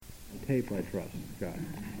tape, I trust, Scott.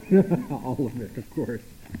 All of it, of course.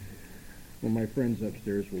 Well, my friends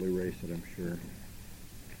upstairs will erase it, I'm sure.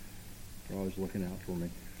 They're always looking out for me.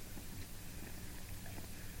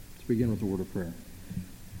 Let's begin with a word of prayer.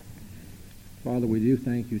 Father, we do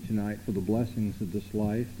thank you tonight for the blessings of this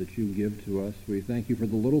life that you give to us. We thank you for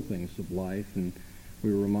the little things of life, and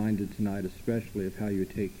we were reminded tonight especially of how you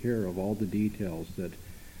take care of all the details that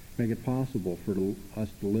make it possible for us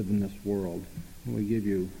to live in this world. And we give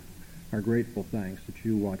you our grateful thanks that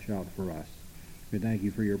you watch out for us. We thank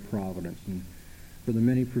you for your providence and for the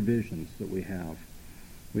many provisions that we have.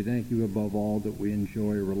 We thank you above all that we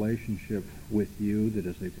enjoy a relationship with you that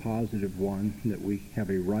is a positive one, that we have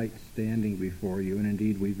a right standing before you, and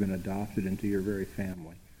indeed we've been adopted into your very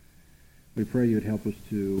family. We pray you would help us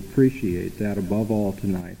to appreciate that above all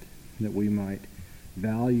tonight, that we might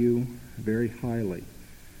value very highly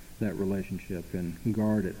that relationship and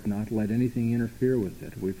guard it, not let anything interfere with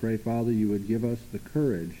it. We pray, Father, you would give us the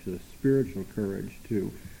courage, the spiritual courage,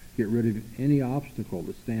 to get rid of any obstacle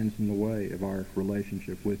that stands in the way of our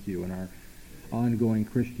relationship with you and our ongoing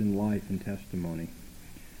Christian life and testimony.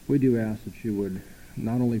 We do ask that you would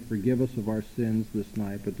not only forgive us of our sins this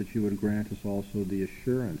night, but that you would grant us also the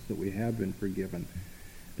assurance that we have been forgiven,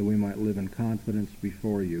 that we might live in confidence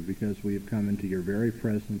before you, because we have come into your very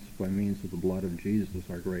presence by means of the blood of Jesus,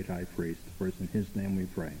 our great high priest. For it's in his name we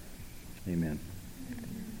pray. Amen.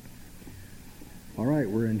 All right,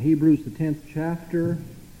 we're in Hebrews, the 10th chapter,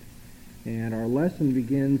 and our lesson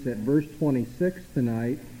begins at verse 26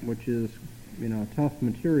 tonight, which is, tough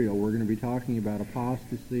material. We're going to be talking about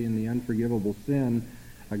apostasy and the unforgivable sin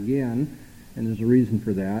again, and there's a reason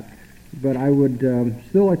for that. But I would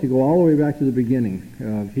still like to go all the way back to the beginning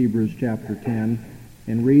of Hebrews chapter 10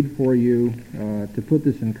 and read for you, to put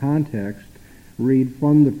this in context, read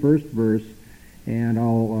from the first verse, and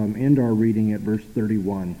I'll end our reading at verse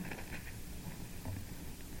 31.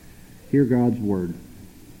 Hear God's word.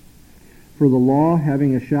 For the law,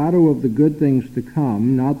 having a shadow of the good things to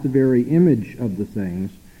come, not the very image of the things,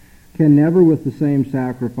 can never with the same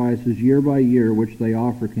sacrifices year by year which they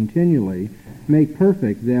offer continually make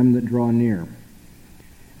perfect them that draw near.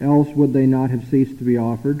 Else would they not have ceased to be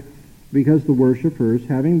offered, because the worshippers,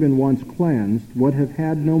 having been once cleansed, would have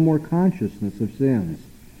had no more consciousness of sins.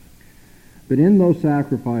 But in those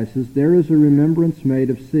sacrifices there is a remembrance made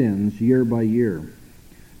of sins year by year.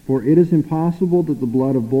 For it is impossible that the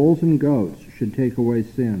blood of bulls and goats should take away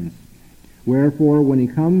sins. Wherefore, when he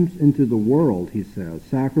comes into the world, he says,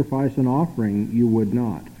 sacrifice and offering you would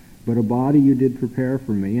not, but a body you did prepare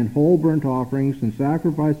for me, and whole burnt offerings and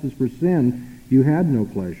sacrifices for sin you had no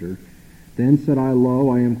pleasure. Then said I, Lo,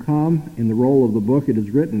 I am come, in the roll of the book it is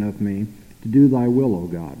written of me, to do thy will, O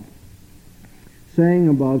God. Saying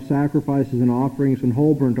above, sacrifices and offerings and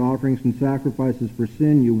whole burnt offerings and sacrifices for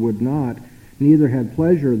sin you would not, neither had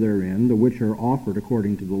pleasure therein, the which are offered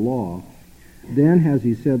according to the law. Then has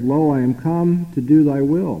he said, Lo, I am come to do thy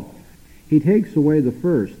will. He takes away the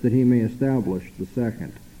first, that he may establish the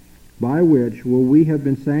second, by which will we have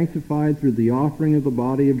been sanctified through the offering of the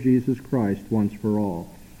body of Jesus Christ once for all.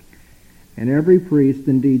 And every priest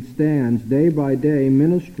indeed stands day by day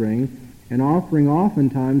ministering and offering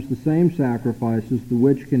oftentimes the same sacrifices, the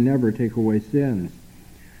which can never take away sins.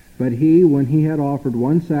 But he, when he had offered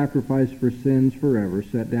one sacrifice for sins forever,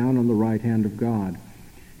 sat down on the right hand of God,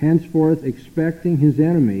 henceforth expecting his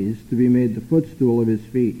enemies to be made the footstool of his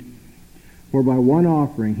feet. For by one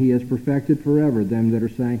offering he has perfected forever them that are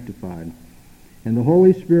sanctified. And the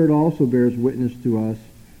Holy Spirit also bears witness to us,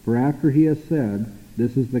 for after he has said,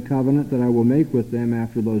 This is the covenant that I will make with them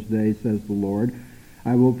after those days, says the Lord.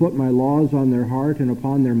 I will put my laws on their heart, and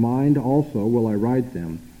upon their mind also will I write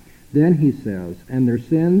them. Then he says, And their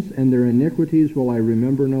sins and their iniquities will I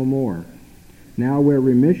remember no more. Now where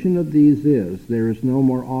remission of these is, there is no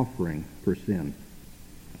more offering for sin.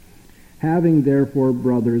 Having therefore,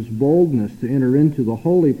 brothers, boldness to enter into the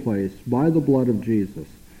holy place by the blood of Jesus,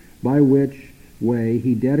 by which way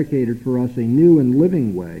he dedicated for us a new and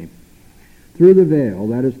living way, through the veil,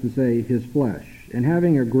 that is to say, his flesh, and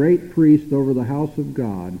having a great priest over the house of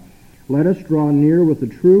God, let us draw near with a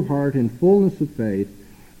true heart in fullness of faith,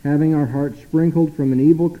 having our hearts sprinkled from an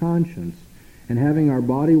evil conscience, and having our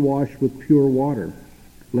body washed with pure water.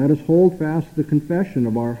 Let us hold fast the confession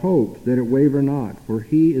of our hope, that it waver not, for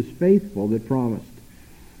he is faithful that promised.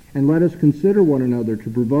 And let us consider one another to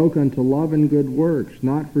provoke unto love and good works,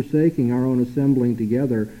 not forsaking our own assembling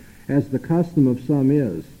together, as the custom of some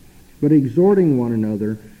is, but exhorting one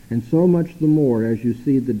another, and so much the more as you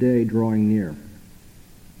see the day drawing near.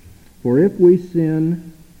 For if we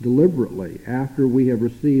sin deliberately after we have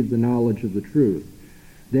received the knowledge of the truth,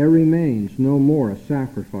 there remains no more a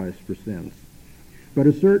sacrifice for sins, but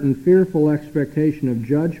a certain fearful expectation of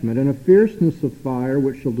judgment and a fierceness of fire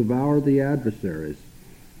which shall devour the adversaries.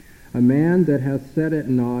 A man that hath set at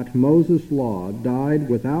naught Moses' law died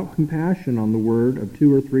without compassion on the word of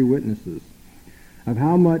 2 or 3 witnesses. Of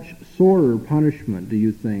how much sorer punishment, do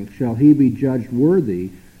you think, shall he be judged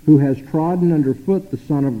worthy who has trodden under foot the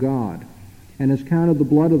Son of God, and has counted the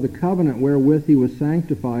blood of the covenant wherewith he was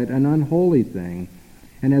sanctified an unholy thing,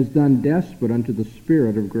 and has done despite unto the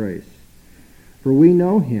Spirit of grace? For we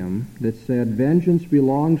know him that said, Vengeance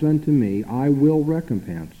belongs unto me, I will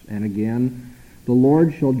recompense. And again, the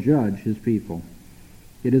Lord shall judge his people.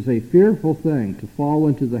 It is a fearful thing to fall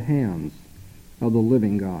into the hands of the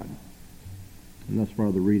living God. And thus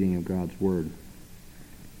far the reading of God's Word.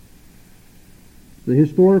 The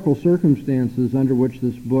historical circumstances under which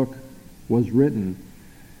this book was written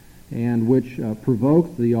and which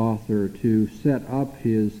provoked the author to set up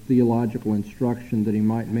his theological instruction that he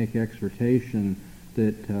might make exhortation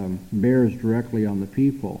that bears directly on the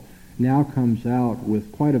people, now comes out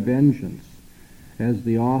with quite a vengeance as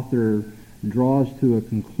the author draws to a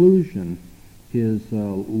conclusion his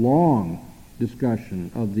long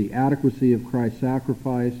discussion of the adequacy of Christ's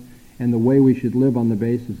sacrifice and the way we should live on the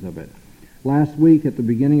basis of it. Last week, at the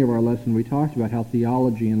beginning of our lesson, we talked about how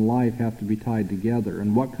theology and life have to be tied together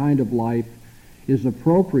and what kind of life is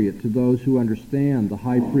appropriate to those who understand the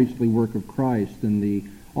high priestly work of Christ and the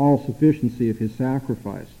all-sufficiency of his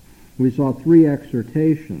sacrifice. We saw 3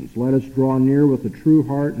 exhortations. Let us draw near with a true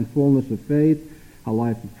heart and fullness of faith, a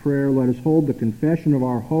life of prayer. Let us hold the confession of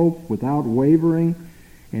our hope without wavering.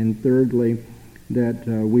 And thirdly, that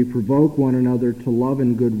we provoke one another to love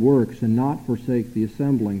and good works and not forsake the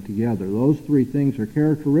assembling together. Those 3 things are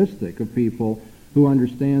characteristic of people who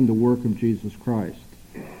understand the work of Jesus Christ.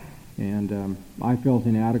 And I felt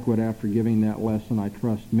inadequate after giving that lesson. I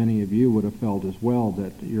trust many of you would have felt as well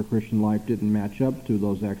that your Christian life didn't match up to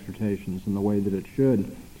those exhortations in the way that it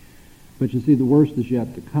should. But you see, the worst is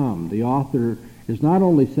yet to come. The author is not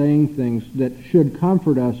only saying things that should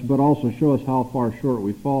comfort us, but also show us how far short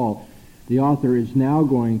we fall. The author is now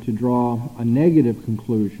going to draw a negative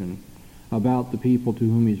conclusion about the people to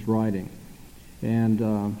whom he's writing. And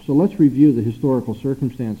so let's review the historical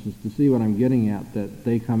circumstances to see what I'm getting at, that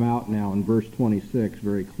they come out now in verse 26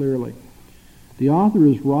 very clearly. The author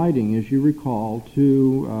is writing, as you recall,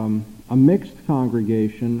 to a mixed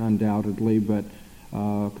congregation, undoubtedly, but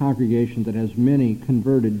a congregation that has many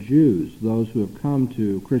converted Jews, those who have come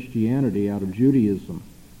to Christianity out of Judaism.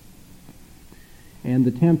 And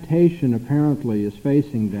the temptation apparently is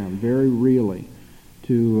facing them very really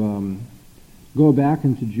to go back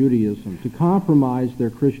into Judaism, to compromise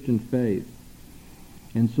their Christian faith.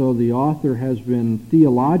 And so the author has been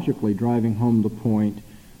theologically driving home the point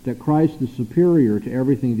that Christ is superior to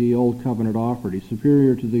everything the Old Covenant offered. He's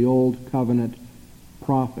superior to the Old Covenant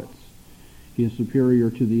prophets. He is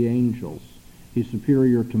superior to the angels. He's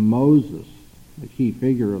superior to Moses, the key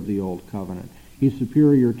figure of the Old Covenant. He's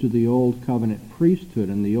superior to the Old Covenant priesthood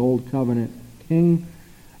and the Old Covenant king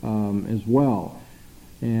as well.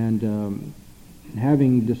 And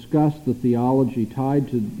having discussed the theology tied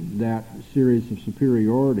to that series of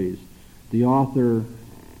superiorities, the author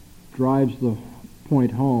drives the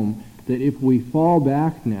point home that if we fall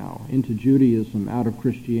back now into Judaism out of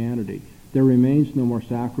Christianity, there remains no more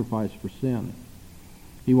sacrifice for sin.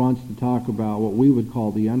 He wants to talk about what we would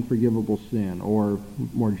call the unforgivable sin, or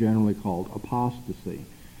more generally called apostasy, in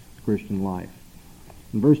Christian life.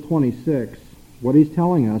 In verse 26, what he's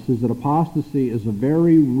telling us is that apostasy is a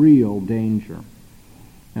very real danger,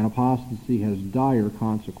 and apostasy has dire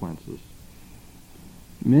consequences.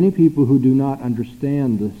 Many people who do not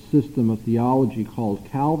understand the system of theology called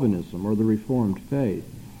Calvinism, or the Reformed faith,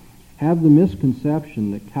 have the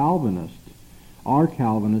misconception that Calvinists are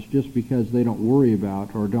Calvinists just because they don't worry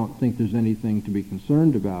about or don't think there's anything to be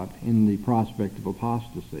concerned about in the prospect of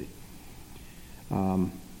apostasy.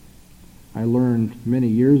 I learned many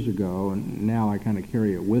years ago, and now I kind of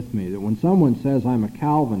carry it with me, that when someone says I'm a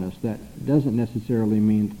Calvinist, that doesn't necessarily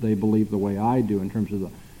mean that they believe the way I do in terms of the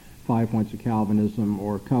 5 points of Calvinism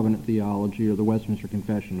or covenant theology or the Westminster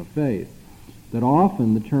Confession of Faith. That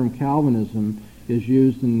often the term Calvinism is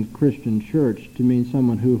used in the Christian church to mean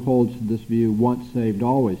someone who holds this view, once saved,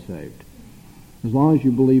 always saved. As long as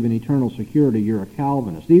you believe in eternal security, you're a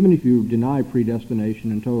Calvinist. Even if you deny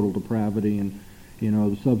predestination and total depravity and,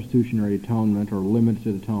 the substitutionary atonement or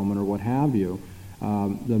limited atonement or what have you,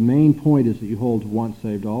 the main point is that you hold once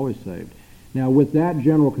saved, always saved. Now, with that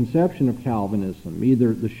general conception of Calvinism,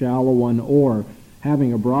 either the shallow one or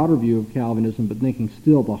having a broader view of Calvinism but thinking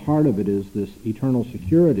still the heart of it is this eternal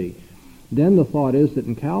security, then the thought is that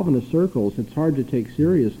in Calvinist circles, it's hard to take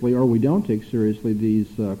seriously, or we don't take seriously, these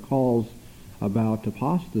calls about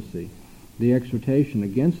apostasy, the exhortation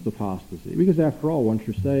against apostasy, because after all, once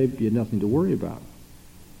you're saved, you have nothing to worry about.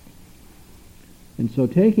 And so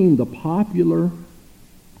taking the popular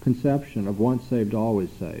conception of once saved,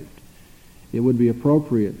 always saved, it would be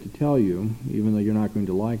appropriate to tell you, even though you're not going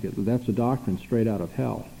to like it, that that's a doctrine straight out of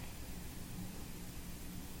hell.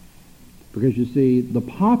 Because you see, the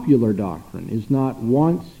popular doctrine is not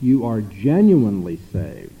once you are genuinely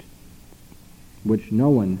saved, which no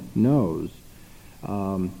one knows,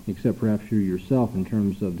 except perhaps you yourself in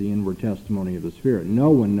terms of the inward testimony of the Spirit. No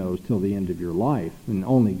one knows till the end of your life, and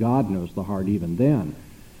only God knows the heart even then.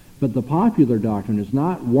 But the popular doctrine is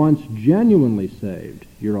not once genuinely saved,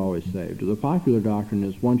 you're always saved. The popular doctrine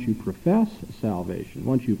is once you profess salvation,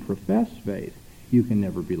 once you profess faith, you can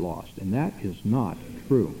never be lost. And that is not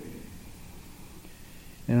true.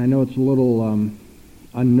 And I know it's a little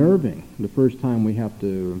unnerving the first time we have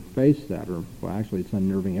to face that, or well, actually it's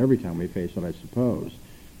unnerving every time we face it, I suppose.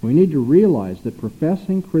 We need to realize that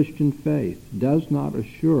professing Christian faith does not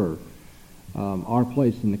assure our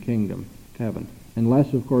place in the kingdom of heaven,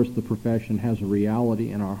 unless, of course, the profession has a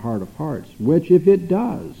reality in our heart of hearts, which, if it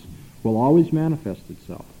does, will always manifest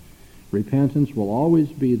itself. Repentance will always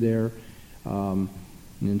be there.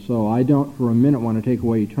 And so I don't for a minute want to take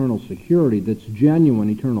away eternal security that's genuine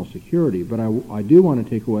eternal security, but I do want to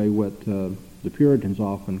take away what the Puritans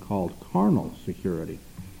often called carnal security.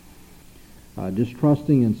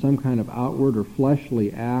 Distrusting in some kind of outward or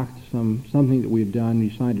fleshly act, something that we've done,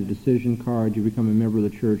 you signed a decision card, you become a member of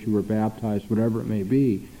the church, you were baptized, whatever it may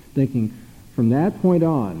be, thinking from that point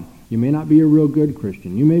on, you may not be a real good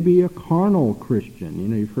Christian. You may be a carnal Christian. You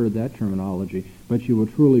know, you've heard that terminology, but you will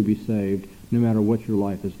truly be saved no matter what your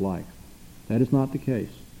life is like. That is not the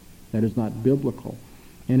case. That is not biblical.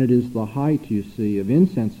 And it is the height, you see, of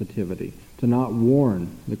insensitivity to not warn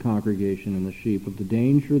the congregation and the sheep of the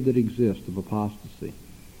danger that exists of apostasy.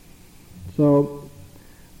 So,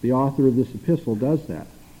 the author of this epistle does that.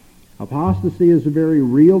 Apostasy is a very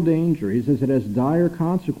real danger. He says it has dire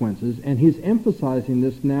consequences, and he's emphasizing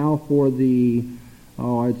this now for the,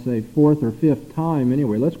 I'd say fourth or fifth time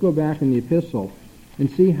anyway. Let's go back in the epistle and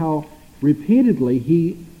see how repeatedly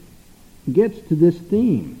he gets to this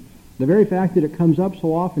theme. The very fact that it comes up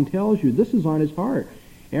so often tells you this is on his heart.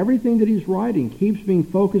 Everything that he's writing keeps being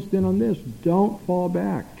focused in on this. Don't fall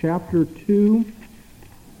back. Chapter 2,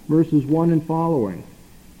 verses 1 and following.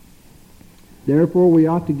 Therefore we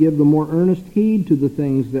ought to give the more earnest heed to the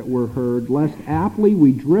things that were heard, lest aptly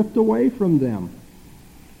we drift away from them.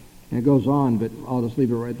 And it goes on, but I'll just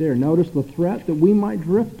leave it right there. Notice the threat that we might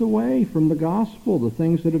drift away from the gospel, the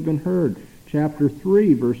things that have been heard. Chapter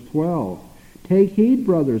 3, verse 12. Take heed,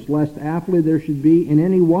 brothers, lest aptly there should be in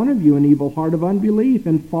any one of you an evil heart of unbelief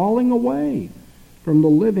and falling away from the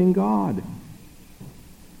living God.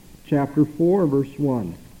 Chapter 4, verse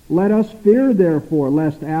 1. Let us fear, therefore,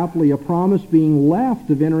 lest aptly a promise being left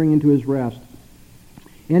of entering into his rest,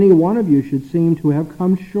 any one of you should seem to have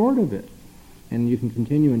come short of it. And you can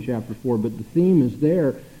continue in chapter 4, but the theme is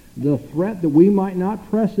there, the threat that we might not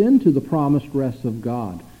press into the promised rest of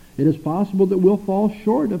God. It is possible that we'll fall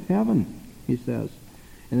short of heaven, he says.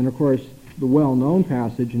 And then, of course, the well-known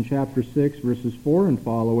passage in chapter 6, verses 4 and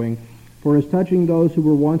following, for as touching those who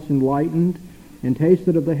were once enlightened and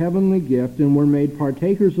tasted of the heavenly gift and were made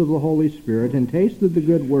partakers of the Holy Spirit and tasted the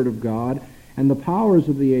good word of God and the powers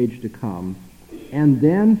of the age to come, and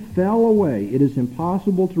then fell away, it is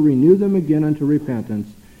impossible to renew them again unto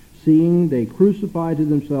repentance, seeing they crucify to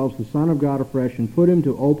themselves the Son of God afresh and put him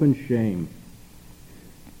to open shame.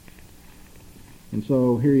 And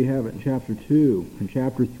so here you have it in chapter 2, in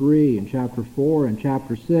chapter 3, in chapter 4, in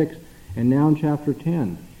chapter 6, and now in chapter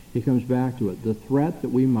 10. He comes back to it. The threat that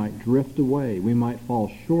we might drift away, we might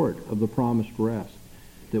fall short of the promised rest,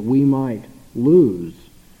 that we might lose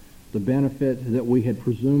the benefit that we had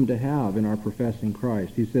presumed to have in our professing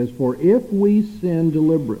Christ. He says, for if we sin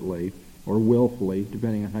deliberately, or willfully,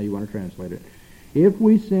 depending on how you want to translate it, if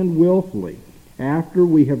we sin willfully, after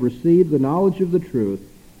we have received the knowledge of the truth,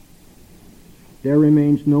 there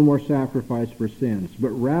remains no more sacrifice for sins, but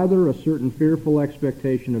rather a certain fearful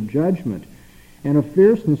expectation of judgment and a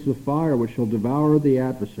fierceness of fire which shall devour the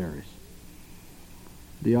adversaries.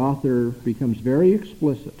 The author becomes very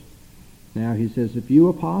explicit. Now he says, if you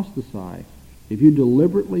apostatize, if you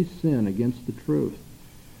deliberately sin against the truth,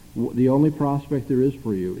 the only prospect there is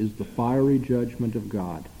for you is the fiery judgment of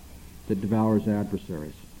God that devours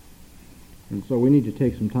adversaries. And so we need to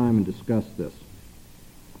take some time and discuss this.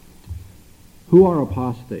 Who are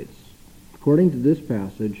apostates? According to this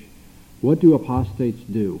passage, What do apostates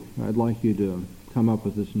do? I'd like you to come up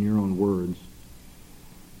with this in your own words.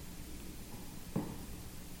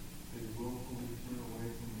 They willfully turn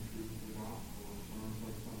away from the truth of the gospel and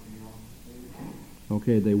turn to something else to say.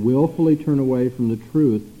 Okay, they willfully turn away from the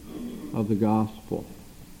truth of the gospel.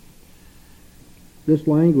 This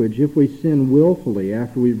language, if we sin willfully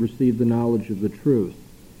after we've received the knowledge of the truth,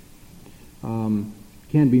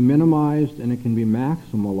 can be minimized and it can be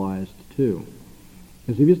maximalized too.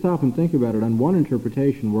 Because if you stop and think about it, on one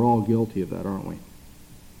interpretation, we're all guilty of that, aren't we?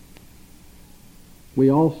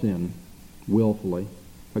 We all sin willfully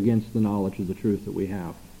against the knowledge of the truth that we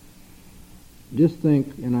have. Just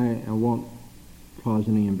think, and I won't cause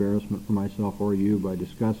any embarrassment for myself or you by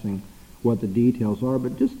discussing what the details are,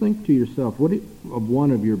 but just think to yourself of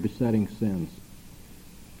one of your besetting sins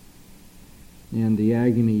and the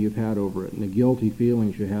agony you've had over it and the guilty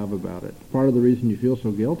feelings you have about it. Part of the reason you feel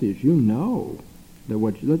so guilty is you know that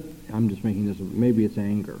I'm just making this, maybe it's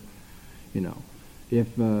anger,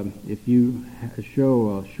 If you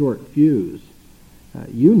show a short fuse,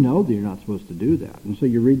 you know that you're not supposed to do that. And so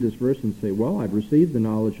you read this verse and say, well, I've received the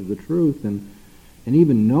knowledge of the truth, and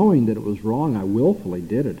even knowing that it was wrong, I willfully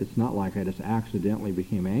did it. It's not like I just accidentally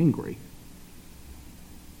became angry.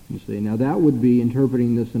 You see, now that would be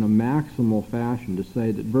interpreting this in a maximal fashion to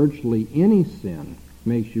say that virtually any sin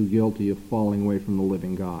makes you guilty of falling away from the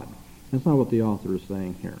living God. That's not what the author is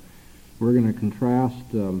saying here. We're going to contrast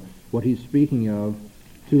what he's speaking of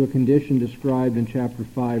to a condition described in chapter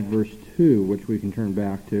 5, verse 2, which we can turn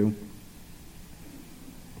back to.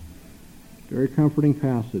 Very comforting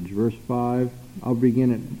passage, verse 5. I'll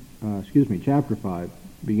begin at, chapter 5,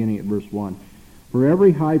 beginning at verse 1. For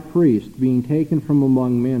every high priest, being taken from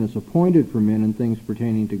among men, is appointed for men in things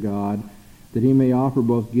pertaining to God, that he may offer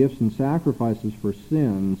both gifts and sacrifices for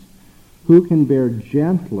sins, who can bear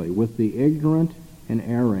gently with the ignorant and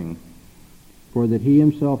erring, for that he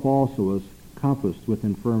himself also is compassed with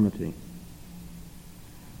infirmity.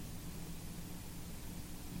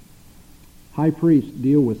 High priests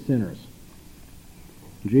deal with sinners.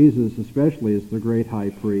 Jesus especially is the great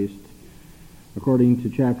high priest, according to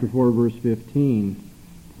chapter 4, verse 15,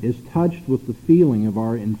 is touched with the feeling of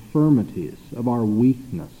our infirmities, of our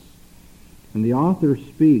weakness. And the author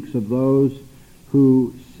speaks of those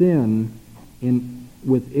who sin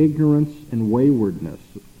with ignorance and waywardness,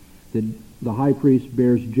 that the high priest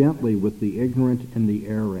bears gently with the ignorant and the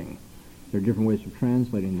erring. There are different ways of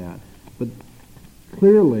translating that. But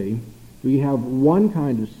clearly, we have one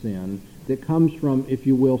kind of sin that comes from, if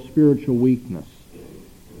you will, spiritual weakness.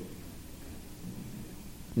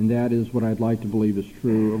 And that is what I'd like to believe is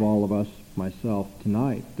true of all of us, myself,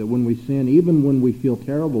 tonight. That when we sin, even when we feel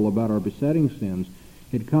terrible about our besetting sins,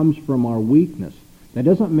 it comes from our weakness. That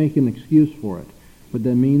doesn't make an excuse for it. What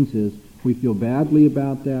that means is we feel badly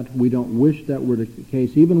about that. We don't wish that were the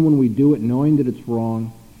case, even when we do it knowing that it's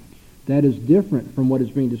wrong. That is different from what is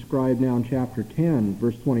being described now in chapter 10,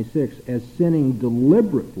 verse 26, as sinning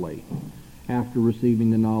deliberately after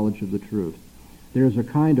receiving the knowledge of the truth. There's a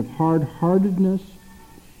kind of hard-heartedness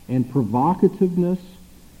and provocativeness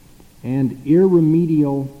and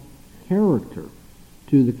irremediable character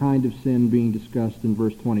to the kind of sin being discussed in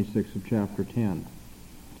verse 26 of chapter 10.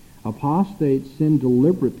 Apostates sin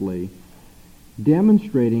deliberately,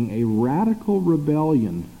 demonstrating a radical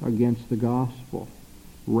rebellion against the gospel.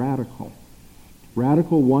 Radical.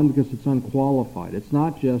 Radical, one, because it's unqualified. It's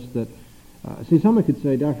not just that... someone could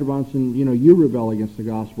say, Dr. Bahnsen, you rebel against the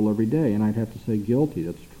gospel every day, and I'd have to say guilty.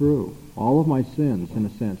 That's true. All of my sins, in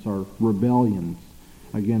a sense, are rebellions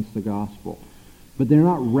against the gospel. But they're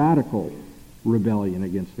not radical rebellion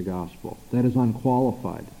against the gospel. That is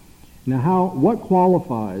unqualified. Now, what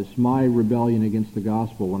qualifies my rebellion against the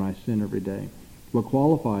gospel when I sin every day? What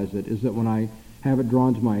qualifies it is that when I have it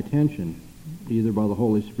drawn to my attention, either by the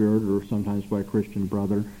Holy Spirit or sometimes by a Christian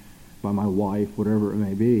brother, by my wife, whatever it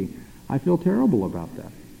may be, I feel terrible about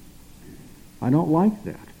that. I don't like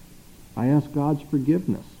that. I ask God's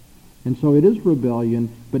forgiveness. And so it is rebellion,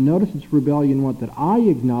 but notice it's rebellion that I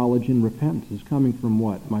acknowledge in repentance is coming from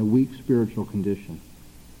what? My weak spiritual condition.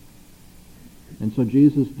 And so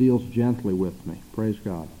Jesus deals gently with me. Praise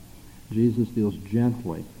God. Jesus deals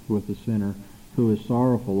gently with the sinner who is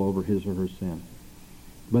sorrowful over his or her sin.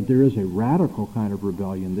 But there is a radical kind of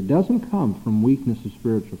rebellion that doesn't come from weakness of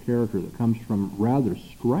spiritual character, that comes from rather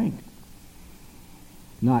strength.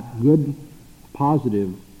 Not good,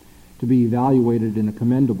 positive, to be evaluated in a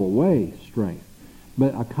commendable way, strength,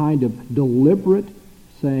 but a kind of deliberate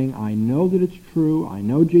saying, I know that it's true, I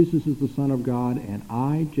know Jesus is the Son of God, and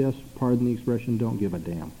I just, pardon the expression, don't give a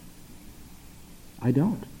damn. I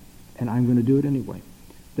don't. And I'm going to do it anyway.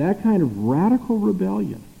 That kind of radical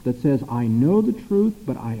rebellion that says, I know the truth,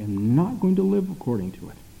 but I am not going to live according to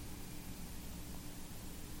it,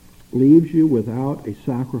 leaves you without a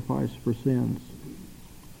sacrifice for sins.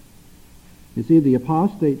 You see, the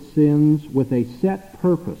apostate sins with a set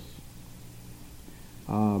purpose.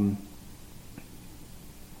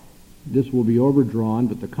 This will be overdrawn,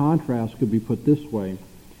 but the contrast could be put this way.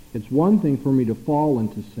 It's one thing for me to fall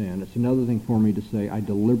into sin. It's another thing for me to say, I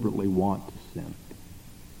deliberately want to sin.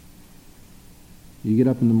 You get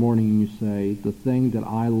up in the morning and you say, the thing that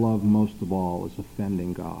I love most of all is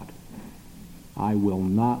offending God. I will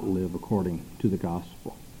not live according to the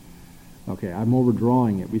gospel. Okay, I'm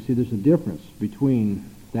overdrawing it. We see there's a difference between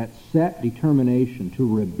that set determination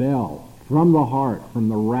to rebel from the heart, from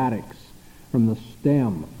the radix, from the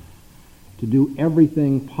stem, to do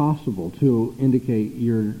everything possible to indicate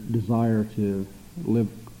your desire to live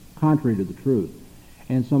contrary to the truth.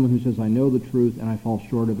 And someone who says, I know the truth and I fall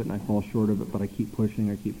short of it and I fall short of it, but I keep pushing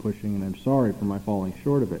and I'm sorry for my falling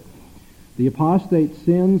short of it. The apostate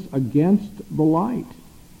sins against the light.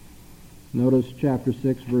 Notice chapter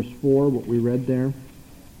 6, verse 4, what we read there.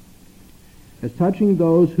 As touching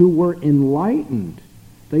those who were enlightened,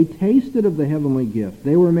 they tasted of the heavenly gift.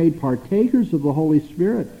 They were made partakers of the Holy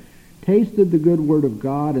Spirit, tasted the good word of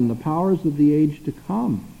God and the powers of the age to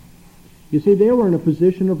come. You see, they were in a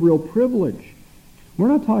position of real privilege. We're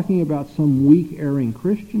not talking about some weak, erring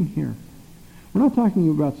Christian here. We're not talking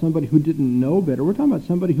about somebody who didn't know better. We're talking about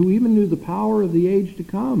somebody who even knew the power of the age to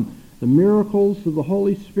come, the miracles of the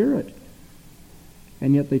Holy Spirit.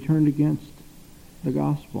 And yet they turned against the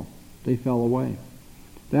gospel. They fell away.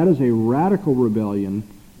 That is a radical rebellion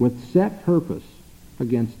with set purpose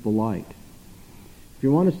against the light. If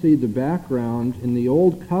you want to see the background in the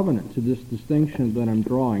Old Covenant to this distinction that I'm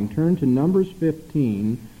drawing, turn to Numbers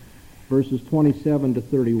 15, verses 27 to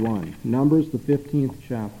 31. Numbers, the 15th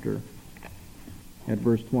chapter, at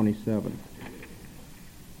verse 27.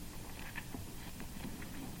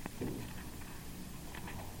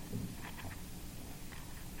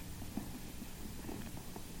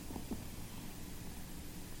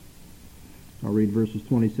 I'll read verses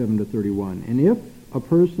 27 to 31. And if a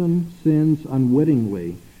person sins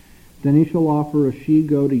unwittingly, then he shall offer a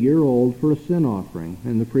she-goat a year old for a sin offering,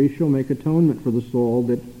 and the priest shall make atonement for the soul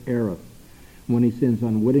that erreth, when he sins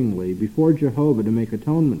unwittingly, before Jehovah to make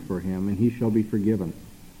atonement for him, and he shall be forgiven.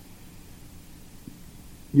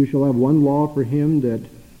 You shall have one law for him that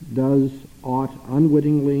does aught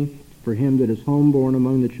unwittingly, for him that is homeborn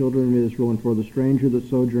among the children of Israel, and for the stranger that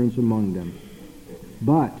sojourns among them.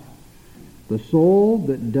 But the soul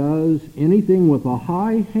that does anything with a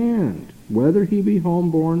high hand, whether he be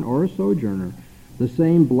homeborn or a sojourner, the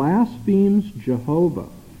same blasphemes Jehovah,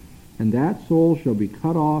 and that soul shall be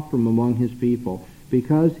cut off from among his people,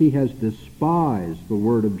 because he has despised the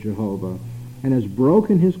word of Jehovah, and has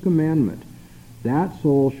broken his commandment. That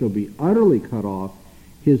soul shall be utterly cut off,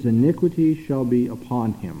 his iniquity shall be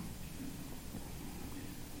upon him.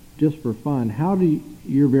 Just for fun, how do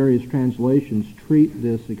your various translations treat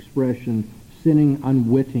this expression, sinning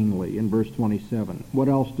unwittingly, in verse 27? What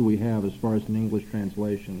else do we have as far as an English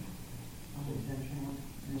translation?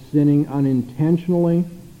 Sinning unintentionally.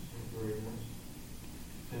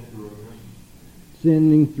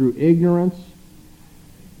 Sinning through ignorance.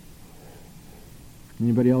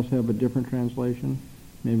 Anybody else have a different translation?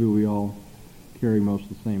 Maybe we all carry most of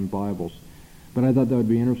the same Bibles. But I thought that would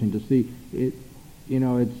be interesting to see.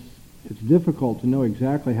 It's difficult to know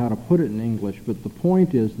exactly how to put it in English, but the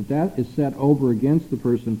point is that is set over against the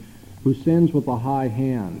person who sins with a high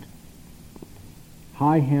hand.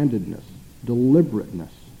 High-handedness,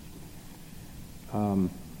 deliberateness,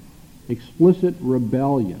 explicit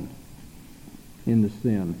rebellion in the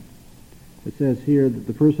sin. It says here that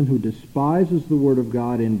the person who despises the word of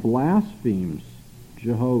God and blasphemes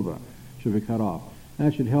Jehovah should be cut off.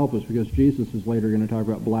 That should help us because Jesus is later going to talk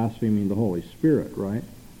about blaspheming the Holy Spirit, right?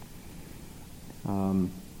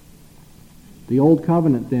 The Old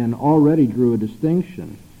Covenant then already drew a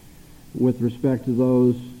distinction with respect to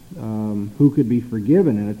those who could be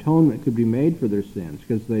forgiven and atonement could be made for their sins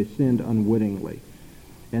because they sinned unwittingly.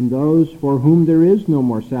 And those for whom there is no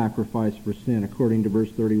more sacrifice for sin, according to verse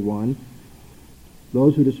 31,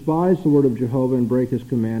 those who despise the word of Jehovah and break his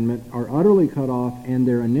commandment are utterly cut off, and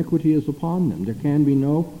their iniquity is upon them. There can be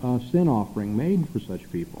no sin offering made for such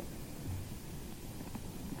people.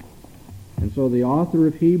 And so the author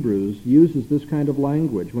of Hebrews uses this kind of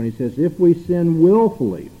language when he says, if we sin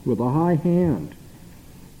willfully, with a high hand,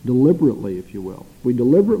 deliberately, if you will, we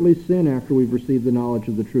deliberately sin after we've received the knowledge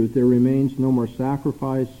of the truth, there remains no more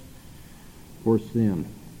sacrifice for sin.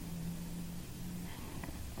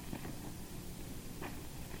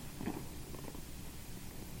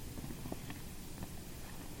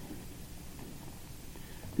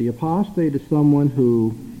 The apostate is someone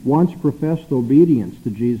who once professed obedience to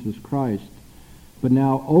Jesus Christ, but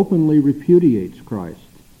now openly repudiates Christ.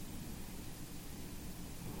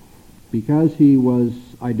 Because he was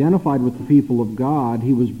identified with the people of God,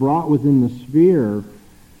 he was brought within the sphere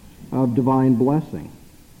of divine blessing.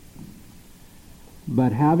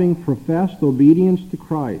 But having professed obedience to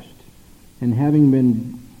Christ and having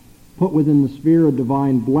been put within the sphere of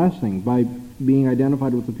divine blessing by being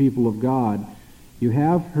identified with the people of God, you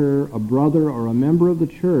have her a brother or a member of the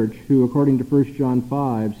church who, according to 1 John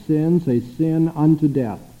 5, sins a sin unto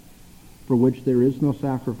death, for which there is no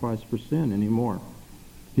sacrifice for sin anymore.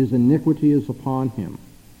 His iniquity is upon him.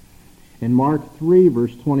 In Mark 3,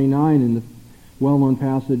 verse 29, in the well-known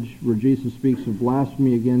passage where Jesus speaks of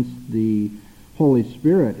blasphemy against the Holy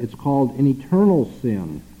Spirit, it's called an eternal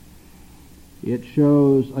sin. It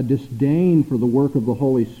shows a disdain for the work of the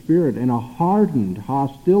Holy Spirit and a hardened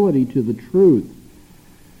hostility to the truth.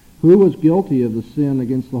 Who was guilty of the sin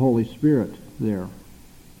against the Holy Spirit there?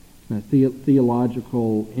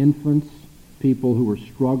 Theological infants, people who were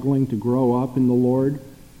struggling to grow up in the Lord?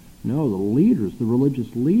 No, the leaders, the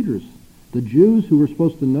religious leaders, the Jews who were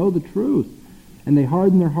supposed to know the truth, and they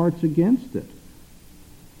hardened their hearts against it.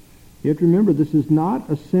 You have to remember, this is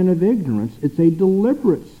not a sin of ignorance. It's a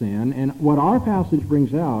deliberate sin, and what our passage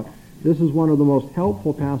brings out, this is one of the most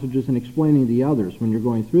helpful passages in explaining the others when you're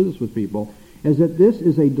going through this with people, is that this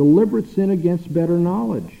is a deliberate sin against better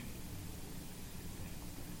knowledge.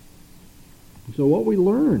 So what we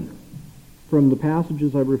learn from the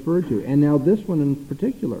passages I've referred to, and now this one in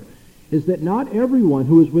particular, is that not everyone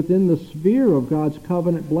who is within the sphere of God's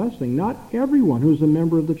covenant blessing, not everyone who is a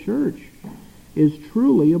member of the church, is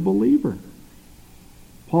truly a believer.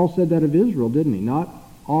 Paul said that of Israel, didn't he? Not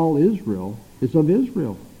all Israel is of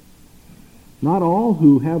Israel. Not all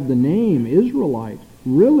who have the name Israelite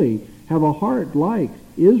really have a heart like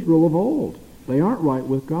Israel of old. They aren't right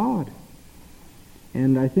with God.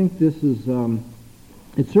 And I think this is,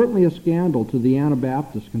 it's certainly a scandal to the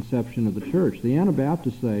Anabaptist conception of the church. The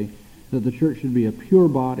Anabaptists say that the church should be a pure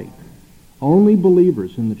body. Only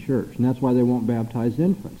believers in the church. And that's why they won't baptize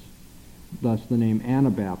infants. Thus the name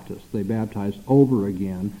Anabaptist. They baptized over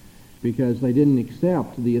again because they didn't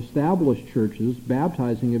accept the established churches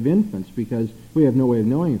baptizing of infants because we have no way of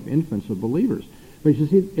knowing if infants are believers. But you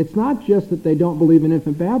see, it's not just that they don't believe in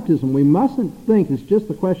infant baptism. We mustn't think it's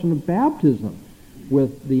just a question of baptism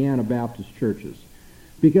with the Anabaptist churches.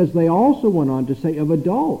 Because they also went on to say of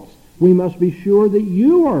adults, we must be sure that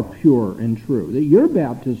you are pure and true, that your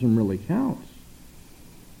baptism really counts.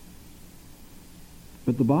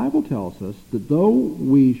 But the Bible tells us that though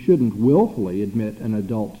we shouldn't willfully admit an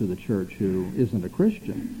adult to the church who isn't a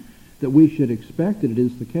Christian, that we should expect that it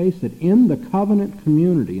is the case that in the covenant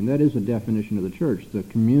community, and that is a definition of the church, the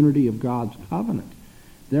community of God's covenant,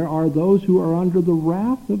 there are those who are under the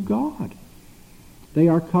wrath of God. They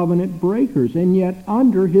are covenant breakers, and yet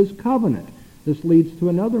under his covenant. This leads to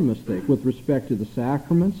another mistake with respect to the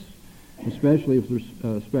sacraments, especially with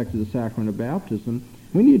respect to the sacrament of baptism.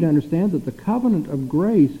 We need to understand that the covenant of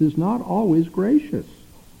grace is not always gracious.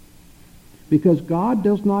 Because God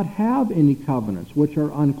does not have any covenants which are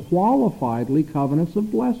unqualifiedly covenants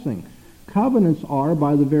of blessing. Covenants are,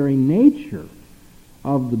 by the very nature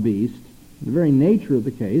of the beast, the very nature of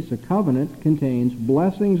the case, a covenant contains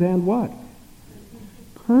blessings and what?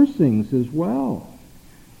 Cursings as well.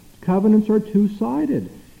 Covenants are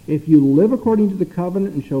two-sided. If you live according to the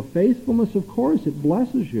covenant and show faithfulness, of course, it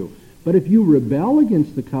blesses you. But if you rebel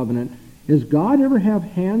against the covenant, does God ever have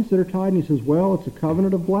hands that are tied and he says, well, it's a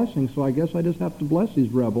covenant of blessing, so I guess I just have to bless these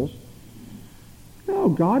rebels? No,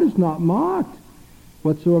 God is not mocked.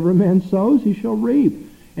 Whatsoever man sows, he shall reap.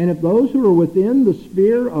 And if those who are within the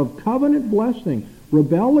sphere of covenant blessing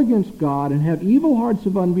rebel against God and have evil hearts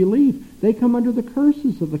of unbelief, they come under the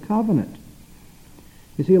curses of the covenant.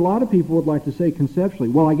 You see, a lot of people would like to say conceptually,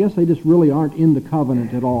 well, I guess they just really aren't in the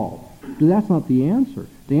covenant at all. But that's not the answer.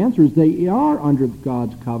 The answer is they are under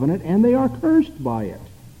God's covenant and they are cursed by it.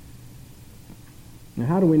 Now,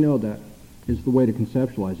 how do we know that is the way to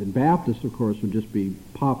conceptualize it? Baptists, of course, would just be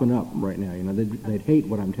popping up right now. You know, they'd hate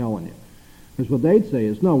what I'm telling you. Because what they'd say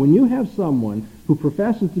is, no, when you have someone who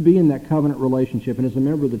professes to be in that covenant relationship and is a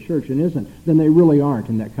member of the church and isn't, then they really aren't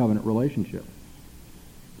in that covenant relationship.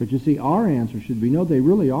 But you see, our answer should be, no, they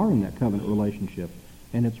really are in that covenant relationship,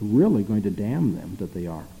 and it's really going to damn them that they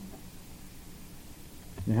are.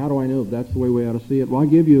 Now, how do I know if that's the way we ought to see it? Well, I'll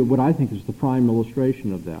give you what I think is the prime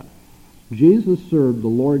illustration of that. Jesus served the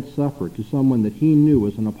Lord's Supper to someone that he knew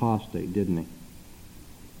was an apostate, didn't he?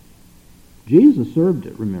 Jesus served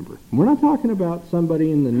it, remember. We're not talking about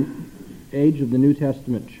somebody in the age of the New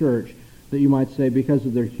Testament church that you might say, because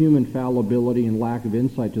of their human fallibility and lack of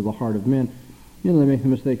insight to the heart of men, they make the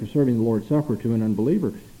mistake of serving the Lord's Supper to an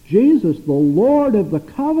unbeliever. Jesus, the Lord of the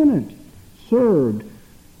covenant, served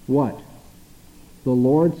what? The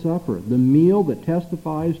Lord's Supper, the meal that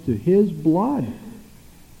testifies to his blood,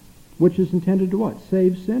 which is intended to what?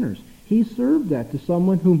 Save sinners. He served that to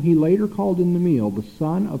someone whom he later called in the meal the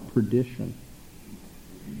son of perdition.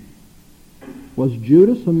 Was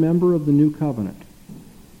Judas a member of the new covenant?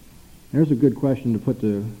 There's a good question to put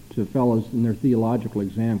to fellows in their theological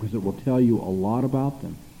exam, because it will tell you a lot about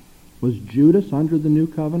them. Was Judas under the new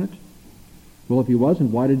covenant? Well, if he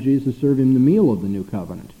wasn't, why did Jesus serve him the meal of the new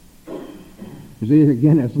covenant? You see,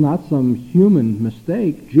 again, it's not some human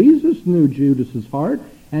mistake. Jesus knew Judas's heart,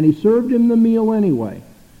 and he served him the meal anyway.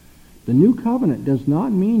 The new covenant does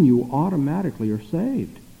not mean you automatically are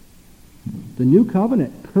saved. The new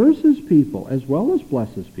covenant curses people as well as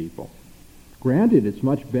blesses people. Granted, it's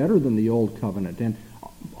much better than the old covenant, and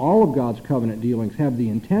all of God's covenant dealings have the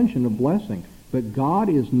intention of blessing. But God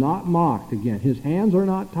is not mocked. Again, his hands are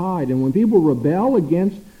not tied. And when people rebel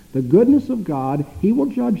against the goodness of God, he will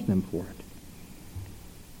judge them for it.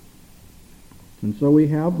 And so we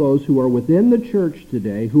have those who are within the church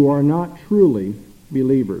today who are not truly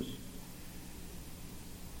believers.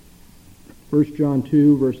 1 John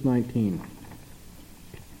 2, verse 19.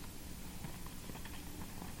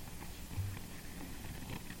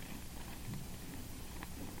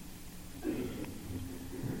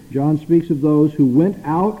 John speaks of those who went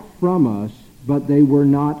out from us, but they were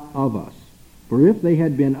not of us. For if they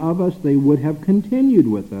had been of us, they would have continued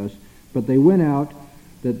with us, but they went out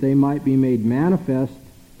that they might be made manifest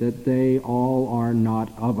that they all are not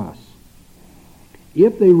of us.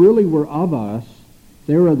 If they really were of us,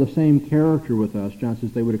 they were of the same character with us. John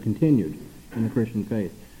says they would have continued in the Christian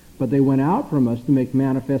faith. But they went out from us to make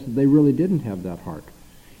manifest that they really didn't have that heart.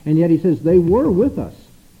 And yet he says they were with us.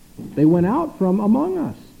 They went out from among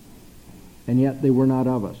us. And yet they were not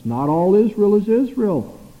of us. Not all Israel is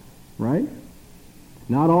Israel, right?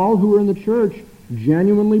 Not all who are in the church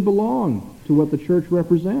genuinely belong to what the church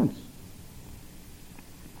represents.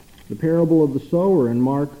 The parable of the sower in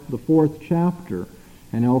Mark, the 4th chapter,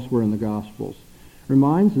 and elsewhere in the Gospels,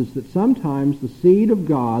 reminds us that sometimes the seed of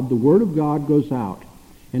God, the Word of God, goes out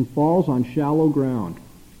and falls on shallow ground.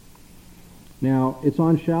 Now, it's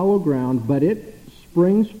on shallow ground, but it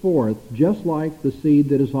springs forth just like the seed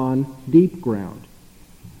that is on deep ground.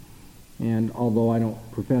 And although I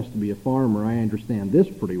don't profess to be a farmer, I understand this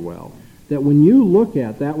pretty well, that when you look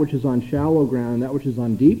at that which is on shallow ground and that which is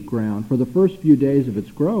on deep ground, for the first few days of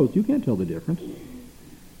its growth, you can't tell the difference.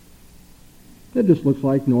 It just looks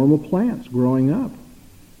like normal plants growing up.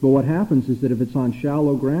 But what happens is that if it's on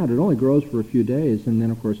shallow ground, it only grows for a few days, and then,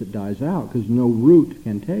 of course, it dies out because no root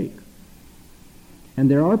can take. And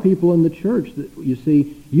there are people in the church that, you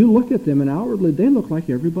see, you look at them and outwardly they look like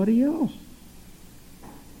everybody else.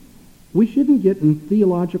 We shouldn't get in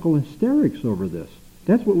theological hysterics over this.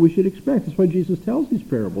 That's what we should expect. That's why Jesus tells these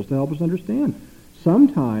parables, to help us understand.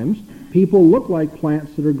 Sometimes people look like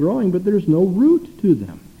plants that are growing, but there's no root to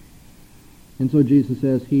them. And so Jesus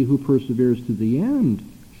says, he who perseveres to the end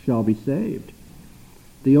shall be saved.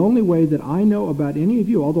 The only way that I know about any of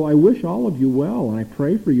you, although I wish all of you well, and I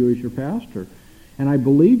pray for you as your pastor, and I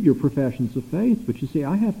believe your professions of faith, but you see,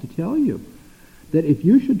 I have to tell you that if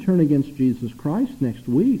you should turn against Jesus Christ next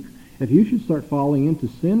week, if you should start falling into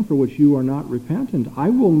sin for which you are not repentant, I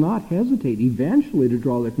will not hesitate eventually to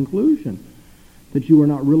draw the conclusion that you are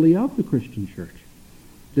not really of the Christian church,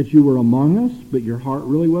 that you were among us, but your heart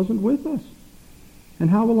really wasn't with us. And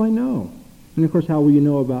how will I know? And of course, how will you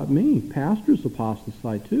know about me? Pastors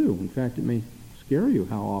apostatize too. In fact, it may scare you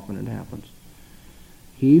how often it happens.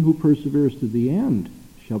 He who perseveres to the end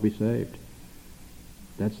shall be saved.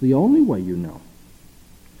 That's the only way you know.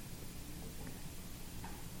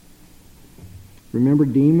 Remember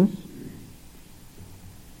Demas?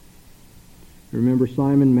 Remember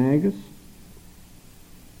Simon Magus?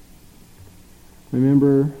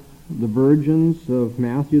 Remember the virgins of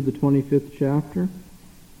Matthew, the 25th chapter?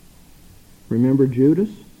 Remember Judas?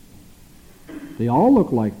 They all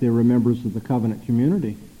look like they were members of the covenant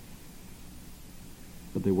community,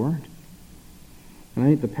 but they weren't. And I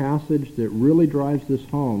think the passage that really drives this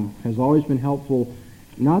home has always been helpful,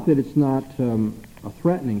 not that it's not a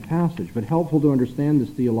threatening passage, but helpful to understand this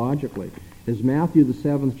theologically, is Matthew, the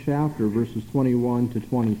 7th chapter, verses 21 to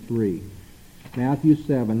 23. Matthew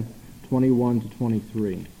 7, 21 to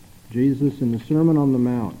 23. Jesus, in the Sermon on the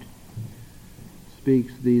Mount,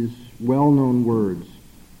 speaks these well-known words.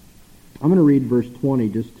 I'm going to read verse 20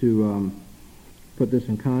 just to put this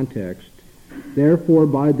in context. Therefore,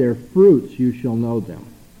 by their fruits you shall know them.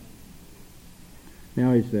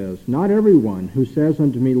 Now he says, "Not everyone who says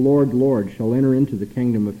unto me, Lord, Lord, shall enter into the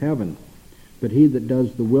kingdom of heaven, but he that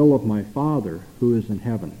does the will of my Father who is in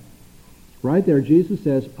heaven." Right there, Jesus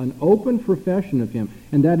says an open profession of him,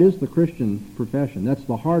 and that is the Christian profession. That's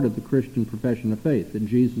the heart of the Christian profession of faith, that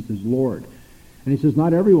Jesus is Lord. And he says,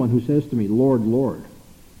 not everyone who says to me, Lord, Lord,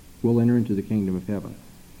 will enter into the kingdom of heaven,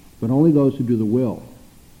 but only those who do the will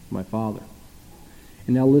of my Father.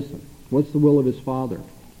 And now listen, what's the will of his Father?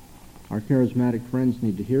 Our charismatic friends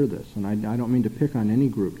need to hear this, and I don't mean to pick on any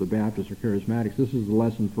group, the Baptists or Charismatics. This is a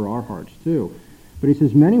lesson for our hearts too. But he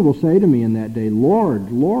says, "Many will say to me in that day,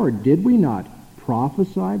 Lord, Lord, did we not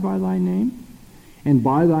prophesy by thy name? And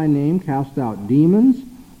by thy name cast out demons?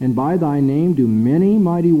 And by thy name do many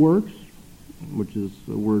mighty works?" Which is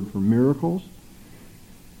a word for miracles.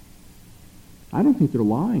 I don't think they're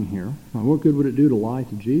lying here. Now, what good would it do to lie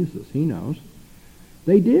to Jesus? He knows.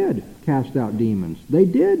 They did cast out demons. They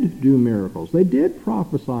did do miracles. They did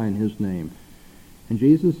prophesy in his name. And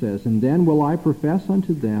Jesus says, "And then will I profess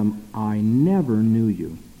unto them, I never knew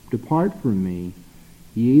you. Depart from me,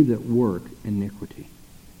 ye that work iniquity."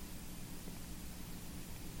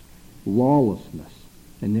 Lawlessness,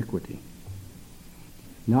 iniquity.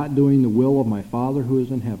 Not doing the will of my Father who is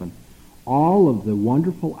in heaven. All of the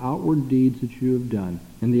wonderful outward deeds that you have done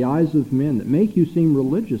in the eyes of men that make you seem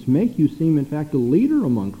religious, make you seem, in fact, a leader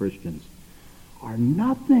among Christians, are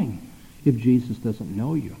nothing if Jesus doesn't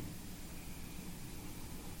know you.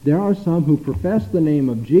 There are some who profess the name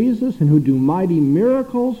of Jesus and who do mighty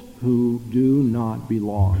miracles who do not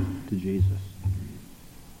belong to Jesus.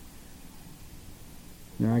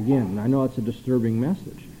 Now again, I know it's a disturbing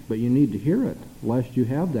message, but you need to hear it, lest you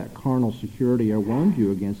have that carnal security I warned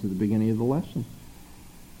you against at the beginning of the lesson.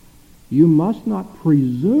 You must not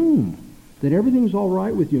presume that everything's all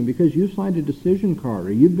right with you, and because you signed a decision card,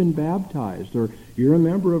 or you've been baptized, or you're a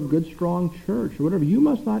member of a good, strong church, or whatever, you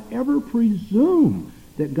must not ever presume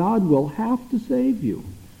that God will have to save you.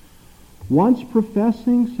 Once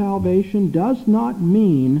professing salvation does not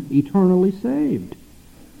mean eternally saved.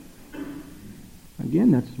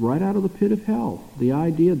 Again, that's right out of the pit of hell. The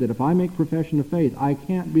idea that if I make profession of faith, I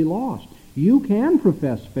can't be lost. You can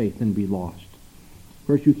profess faith and be lost. Of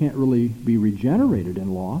course, you can't really be regenerated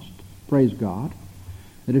and lost. Praise God.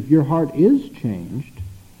 That if your heart is changed,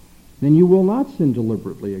 then you will not sin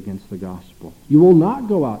deliberately against the gospel. You will not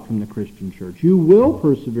go out from the Christian church. You will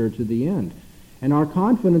persevere to the end. And our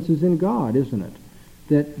confidence is in God, isn't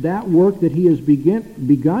it? That work that he has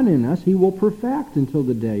begun in us, he will perfect until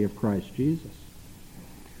the day of Christ Jesus.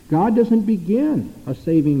 God doesn't begin a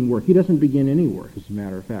saving work. He doesn't begin any work, as a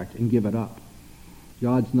matter of fact, and give it up.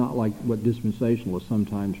 God's not like what dispensationalists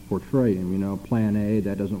sometimes portray him. Plan A,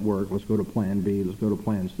 that doesn't work. Let's go to plan B. Let's go to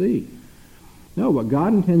plan C. No, what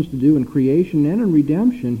God intends to do in creation and in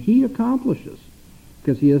redemption, he accomplishes,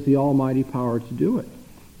 because he has the almighty power to do it.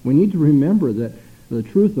 We need to remember that the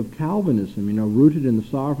truth of Calvinism, rooted in the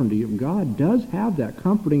sovereignty of God, does have that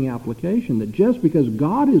comforting application that just because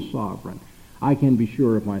God is sovereign, I can be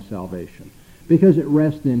sure of my salvation, because it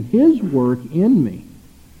rests in his work in me.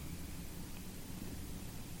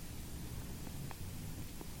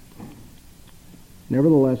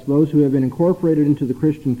 Nevertheless, those who have been incorporated into the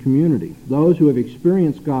Christian community, those who have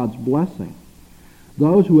experienced God's blessing,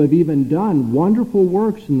 those who have even done wonderful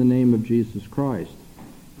works in the name of Jesus Christ,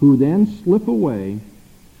 who then slip away,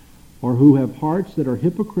 or who have hearts that are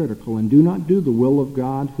hypocritical and do not do the will of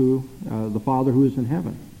God, the Father who is in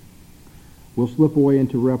heaven, will slip away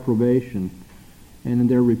into reprobation, and in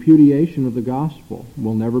their repudiation of the gospel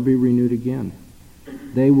will never be renewed again.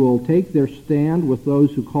 They will take their stand with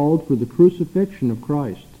those who called for the crucifixion of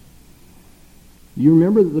Christ. You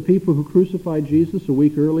remember that the people who crucified Jesus a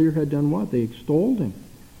week earlier had done what? They extolled him.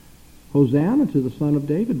 Hosanna to the Son of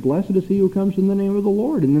David. Blessed is he who comes in the name of the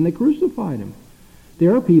Lord. And then they crucified him.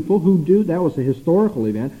 There are people who do, that was a historical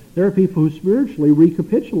event, there are people who spiritually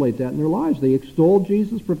recapitulate that in their lives. They extol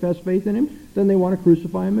Jesus, profess faith in him, then they want to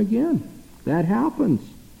crucify him again. That happens.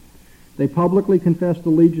 They publicly confessed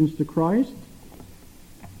allegiance to Christ,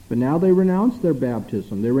 but now they renounce their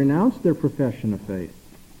baptism. They renounce their profession of faith.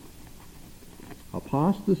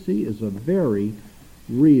 Apostasy is a very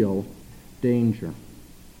real danger.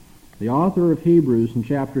 The author of Hebrews in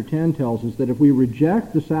chapter 10 tells us that if we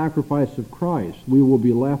reject the sacrifice of Christ, we will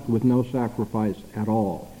be left with no sacrifice at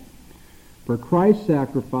all. For Christ's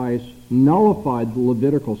sacrifice nullified the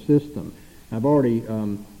Levitical system. I've already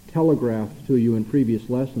telegraphed to you in previous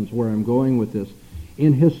lessons where I'm going with this.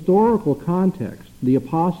 In historical context, the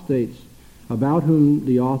apostates about whom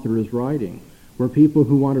the author is writing were people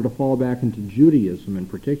who wanted to fall back into Judaism in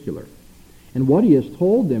particular. And what he has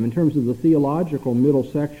told them in terms of the theological middle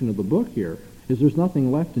section of the book here is there's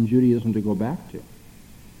nothing left in Judaism to go back to.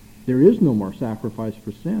 There is no more sacrifice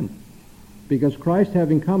for sin. Because Christ,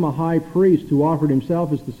 having come a high priest who offered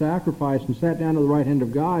himself as the sacrifice and sat down at the right hand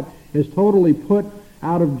of God, has totally put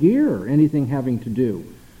out of gear anything having to do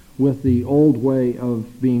with the old way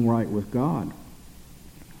of being right with God.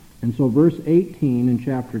 And so verse 18 in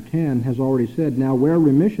chapter 10 has already said, now where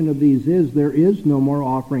remission of these is, there is no more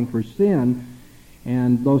offering for sin.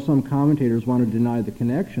 And though some commentators want to deny the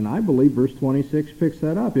connection, I believe verse 26 picks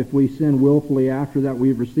that up. If we sin willfully after that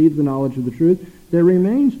we've received the knowledge of the truth, there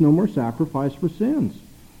remains no more sacrifice for sins.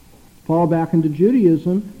 Fall back into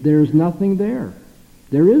Judaism, there's nothing there.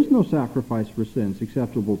 There is no sacrifice for sins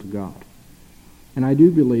acceptable to God. And I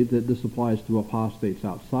do believe that this applies to apostates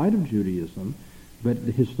outside of Judaism, but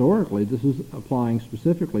historically this is applying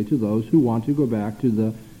specifically to those who want to go back to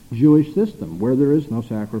the Jewish system where there is no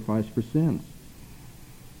sacrifice for sins.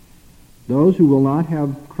 Those who will not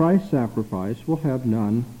have Christ's sacrifice will have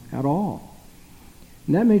none at all.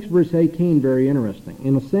 And that makes verse 18 very interesting.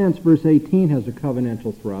 In a sense, verse 18 has a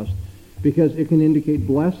covenantal thrust because it can indicate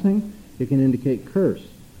blessing, it can indicate curse.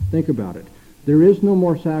 Think about it. There is no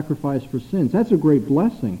more sacrifice for sins. That's a great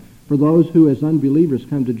blessing for those who, as unbelievers,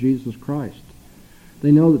 come to Jesus Christ.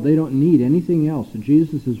 They know that they don't need anything else, that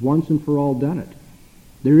Jesus has once and for all done it.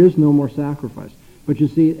 There is no more sacrifice. But you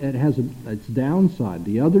see, it has its downside.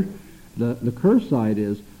 The curse side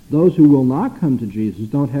is those who will not come to Jesus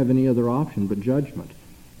don't have any other option but judgment.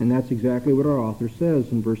 And that's exactly what our author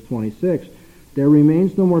says in verse 26. There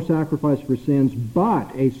remains no more sacrifice for sins,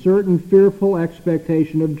 but a certain fearful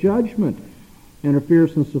expectation of judgment and a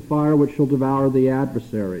fierceness of fire which shall devour the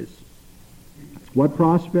adversaries. What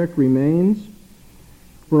prospect remains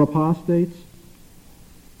for apostates?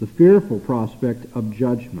 The fearful prospect of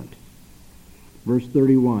judgment. Verse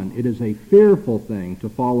 31, it is a fearful thing to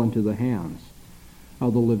fall into the hands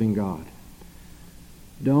of the living God.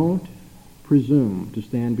 Don't presume to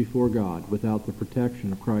stand before God without the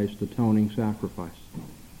protection of Christ's atoning sacrifice.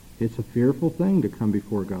 It's a fearful thing to come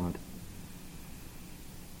before God.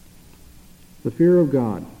 The fear of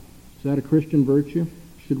God, is that a Christian virtue?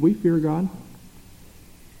 Should we fear God?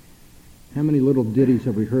 How many little ditties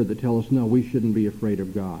have we heard that tell us, no, we shouldn't be afraid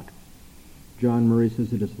of God? John Murray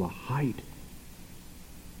says it is the height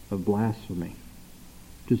of blasphemy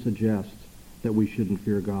to suggest that we shouldn't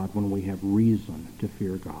fear God when we have reason to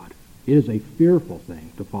fear God. It is a fearful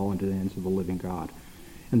thing to fall into the hands of the living God.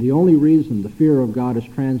 And the only reason the fear of God is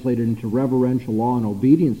translated into reverential law and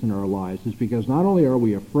obedience in our lives is because not only are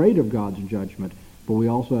we afraid of God's judgment, but we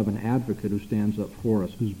also have an advocate who stands up for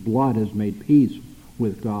us, whose blood has made peace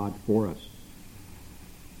with God for us.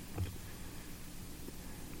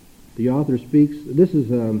 The author speaks, this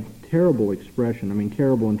is a terrible expression,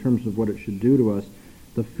 terrible in terms of what it should do to us.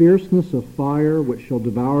 The fierceness of fire which shall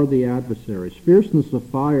devour the adversaries. Fierceness of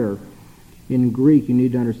fire, in Greek, you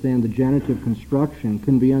need to understand the genitive construction,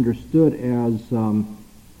 can be understood as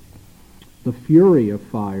the fury of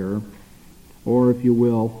fire, or if you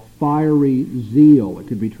will, fiery zeal. It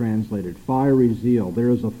could be translated, fiery zeal. There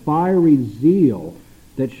is a fiery zeal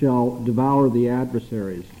that shall devour the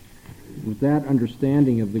adversaries. With that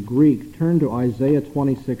understanding of the Greek, turn to Isaiah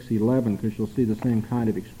 26:11, because you'll see the same kind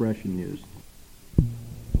of expression used.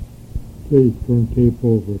 Please turn tape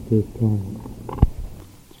over at this time.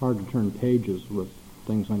 It's hard to turn pages with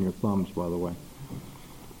things on your thumbs, by the way.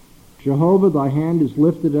 Jehovah, thy hand is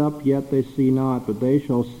lifted up, yet they see not, but they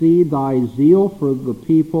shall see thy zeal for the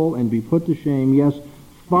people and be put to shame. Yes,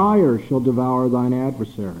 fire shall devour thine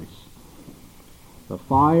adversaries. The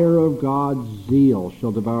fire of God's zeal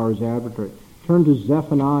shall devour his adversaries. Turn to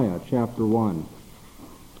Zephaniah chapter 1.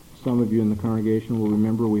 Some of you in the congregation will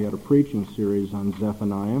remember we had a preaching series on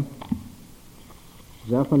Zephaniah.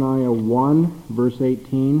 Zephaniah 1, verse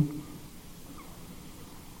 18.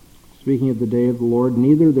 Speaking of the day of the Lord,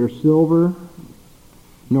 neither their silver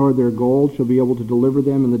nor their gold shall be able to deliver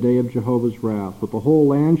them in the day of Jehovah's wrath, but the whole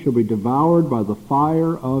land shall be devoured by the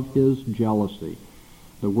fire of his jealousy.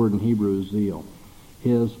 The word in Hebrew is zeal.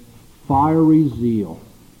 His fiery zeal.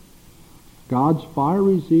 God's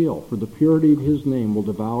fiery zeal for the purity of his name will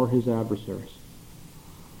devour his adversaries.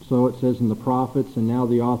 So it says in the prophets, and now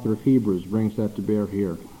the author of Hebrews brings that to bear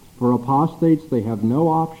here. For apostates, they have no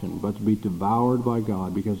option but to be devoured by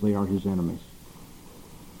God because they are his enemies.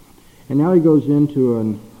 And now he goes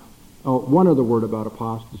into one other word about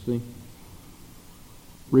apostasy.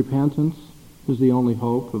 Repentance is the only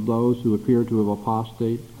hope of those who appear to have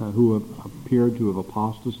appeared to have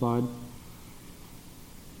apostatized.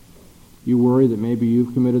 You worry that maybe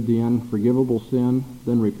you've committed the unforgivable sin,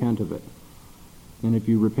 then repent of it. And if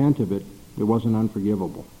you repent of it, it wasn't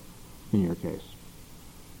unforgivable in your case.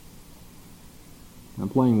 I'm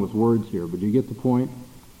playing with words here, but do you get the point?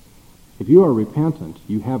 If you are repentant,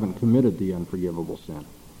 you haven't committed the unforgivable sin.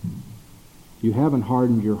 You haven't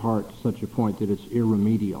hardened your heart to such a point that it's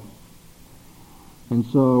irremediable. And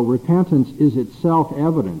so repentance is itself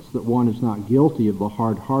evidence that one is not guilty of the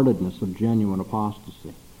hard-heartedness of genuine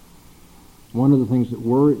apostasy. One of the things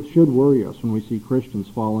that should worry us when we see Christians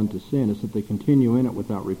fall into sin is that they continue in it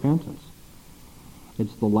without repentance.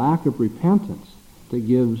 It's the lack of repentance that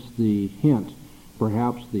gives the hint,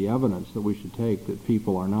 perhaps the evidence that we should take that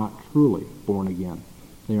people are not truly born again.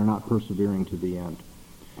 They are not persevering to the end.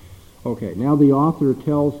 Okay, now the author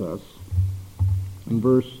tells us in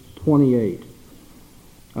verse 28,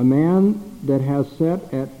 a man that has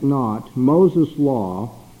set at naught Moses'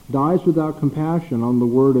 law dies without compassion on the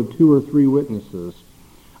word of 2 or 3 witnesses.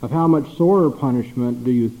 Of how much sorer punishment,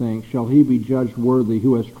 do you think, shall he be judged worthy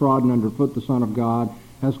who has trodden underfoot the Son of God,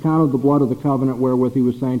 has counted the blood of the covenant wherewith he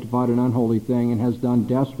was sanctified an unholy thing, and has done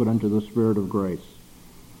despite unto the Spirit of grace?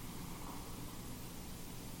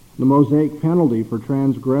 The Mosaic penalty for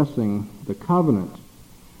transgressing the covenant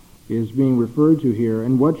is being referred to here,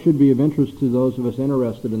 and what should be of interest to those of us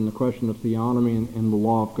interested in the question of theonomy and the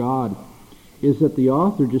law of God is that the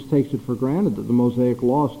author just takes it for granted that the Mosaic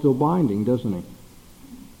law is still binding, doesn't he?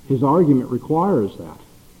 His argument requires that.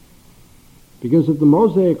 Because if the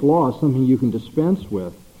Mosaic law is something you can dispense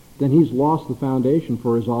with, then he's lost the foundation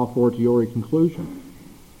for his a fortiori conclusion.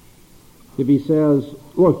 If he says,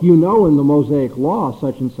 look, you know in the Mosaic law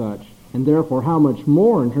such and such, and therefore how much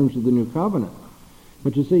more in terms of the new covenant.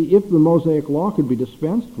 But you see, if the Mosaic law could be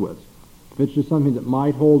dispensed with, if it's just something that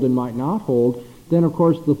might hold and might not hold, then of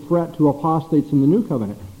course the threat to apostates in the new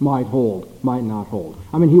covenant might hold, might not hold.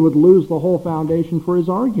 I mean, he would lose the whole foundation for his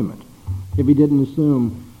argument if he didn't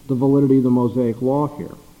assume the validity of the Mosaic law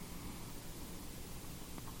here.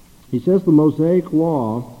 He says the Mosaic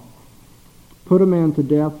law put a man to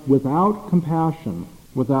death without compassion,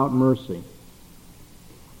 without mercy.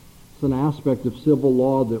 It's an aspect of civil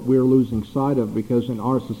law that we're losing sight of because in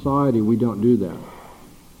our society we don't do that.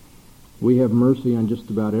 We have mercy on just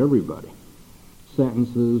about everybody.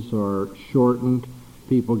 Sentences are shortened.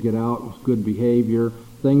 People get out with good behavior.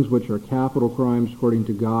 Things which are capital crimes according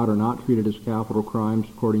to God are not treated as capital crimes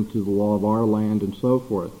according to the law of our land and so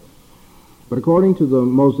forth. But according to the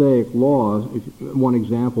Mosaic law, one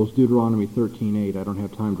example is Deuteronomy 13:8. I don't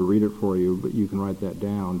have time to read it for you, but you can write that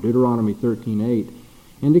down. Deuteronomy 13:8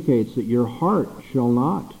 indicates that your heart shall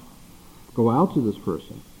not go out to this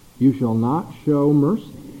person. You shall not show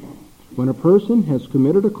mercy. When a person has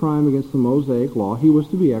committed a crime against the Mosaic law, he was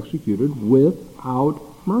to be executed without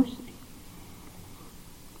mercy.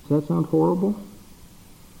 Does that sound horrible?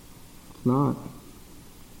 It's not.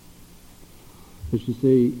 Because you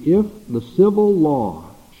see, if the civil law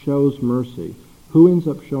shows mercy, who ends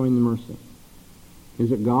up showing the mercy?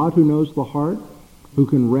 Is it God who knows the heart, who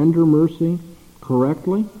can render mercy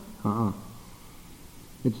correctly?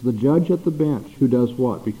 It's the judge at the bench who does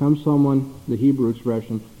what? Becomes someone, the Hebrew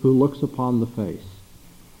expression, who looks upon the face.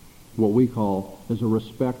 What we call as a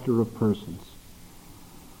respecter of persons.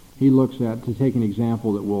 He looks at, to take an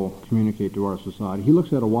example that will communicate to our society, he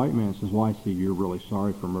looks at a white man and says, well, I see you're really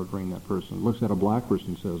sorry for murdering that person. Looks at a black person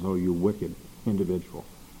and says, oh, you wicked individual.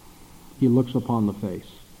 He looks upon the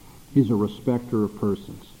face. He's a respecter of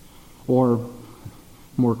persons. Or,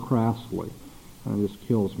 more crassly, this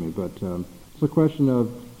kills me, but it's a question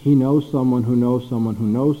of he knows someone who knows someone who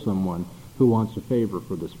knows someone who wants a favor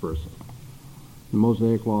for this person. The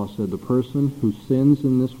Mosaic law said the person who sins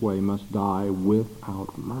in this way must die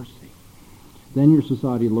without mercy. Then your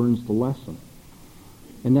society learns the lesson.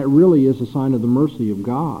 And that really is a sign of the mercy of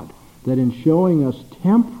God, that in showing us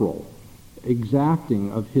temporal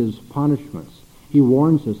exacting of his punishments, he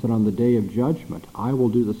warns us that on the day of judgment, I will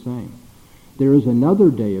do the same. There is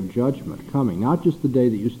another day of judgment coming, not just the day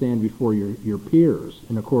that you stand before your peers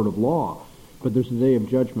in a court of law, but there's a day of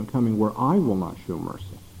judgment coming where I will not show mercy.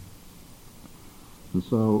 And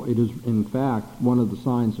so it is, in fact, one of the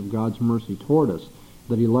signs of God's mercy toward us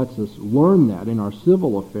that he lets us learn that in our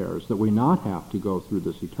civil affairs, that we not have to go through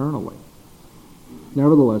this eternally.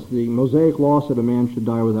 Nevertheless, the Mosaic law said a man should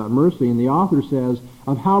die without mercy, and the author says,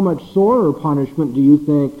 of how much sorer punishment do you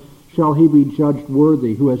think shall he be judged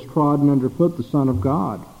worthy who has trodden underfoot the Son of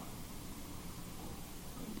God?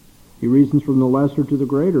 He reasons from the lesser to the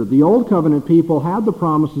greater. The Old Covenant people had the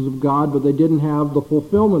promises of God, but they didn't have the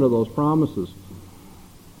fulfillment of those promises.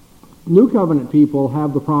 New Covenant people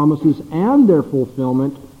have the promises and their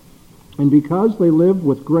fulfillment, and because they live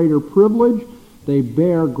with greater privilege, they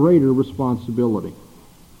bear greater responsibility.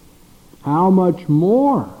 How much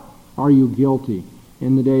more are you guilty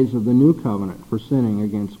in the days of the New Covenant for sinning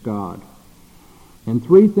against God? And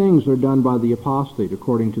three things are done by the apostate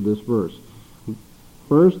according to this verse.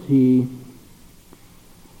 First, he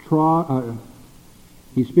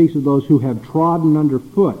speaks of those who have trodden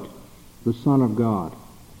underfoot the Son of God.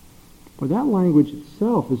 But that language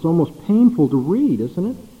itself is almost painful to read,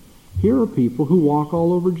 isn't it? Here are people who walk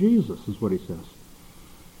all over Jesus, is what he says.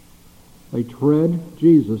 They tread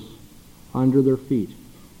Jesus under their feet.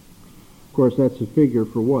 Of course, that's a figure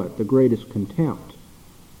for what? The greatest contempt.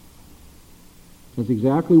 That's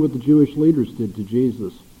exactly what the Jewish leaders did to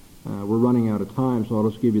Jesus. We're running out of time, so I'll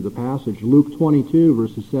just give you the passage. Luke 22,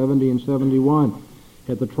 verses 70 and 71.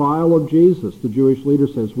 At the trial of Jesus, the Jewish leader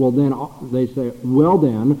says, they say, well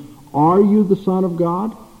then, are you the Son of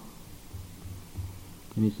God?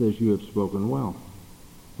 And he says, you have spoken well.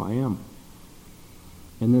 I am.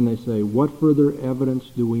 And then they say, what further evidence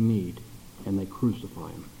do we need? And they crucify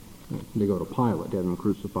him. They go to Pilate, had him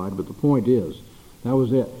crucified, but the point is, that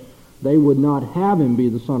was it. They would not have him be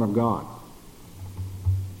the Son of God.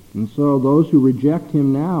 And so those who reject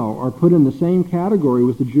him now are put in the same category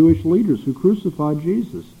with the Jewish leaders who crucified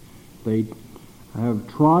Jesus. They have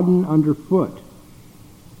trodden underfoot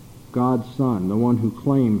God's Son, the one who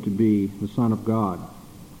claimed to be the Son of God.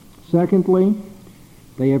 Secondly,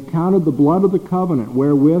 they have counted the blood of the covenant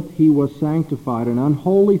wherewith he was sanctified an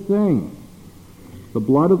unholy thing. The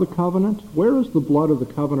blood of the covenant? Where is the blood of the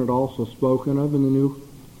covenant also spoken of in the New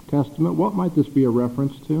Testament? What might this be a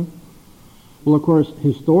reference to? Well, of course,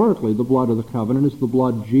 historically, the blood of the covenant is the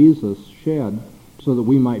blood Jesus shed so that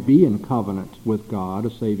we might be in covenant with God,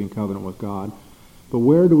 a saving covenant with God. But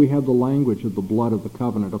where do we have the language of the blood of the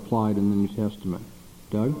covenant applied in the New Testament?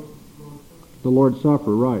 Doug? The Lord's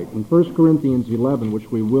Supper, right. In 1 Corinthians 11,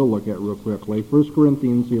 which we will look at real quickly, 1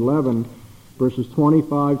 Corinthians 11, verses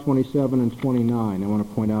 25, 27, and 29. I want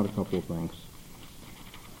to point out a couple of things.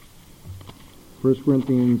 1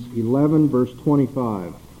 Corinthians 11, verse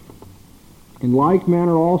 25. In like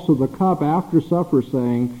manner also the cup after supper,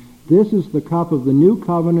 saying, this is the cup of the new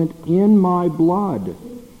covenant in my blood.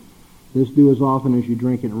 This do as often as you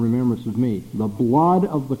drink it in remembrance of me. The blood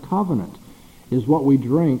of the covenant is what we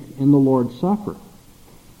drink in the Lord's Supper,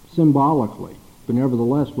 symbolically. But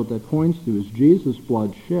nevertheless, what that points to is Jesus'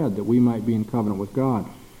 blood shed that we might be in covenant with God.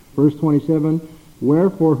 Verse 27,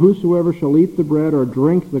 wherefore whosoever shall eat the bread or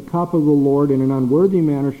drink the cup of the Lord in an unworthy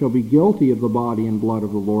manner shall be guilty of the body and blood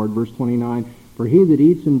of the Lord. Verse 29, for he that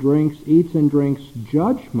eats and drinks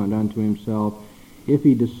judgment unto himself, if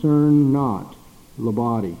he discern not the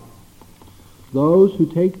body. Those who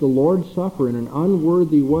take the Lord's Supper in an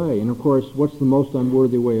unworthy way, and of course, what's the most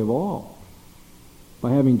unworthy way of all?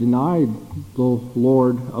 By having denied the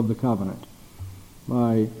Lord of the covenant,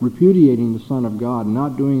 by repudiating the Son of God, and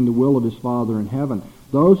not doing the will of his Father in heaven.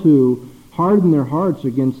 Those who harden their hearts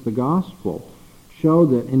against the gospel show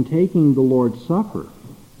that in taking the Lord's Supper,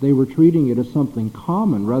 they were treating it as something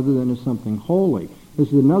common rather than as something holy.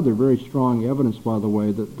 This is another very strong evidence, by the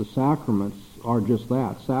way, that the sacraments are just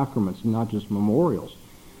that, sacraments, and not just memorials.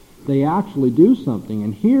 They actually do something,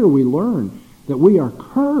 and here we learn that we are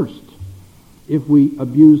cursed if we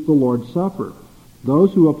abuse the Lord's Supper.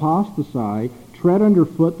 Those who apostatize tread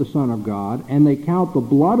underfoot the Son of God, and they count the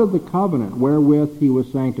blood of the covenant wherewith he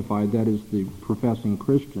was sanctified, that is the professing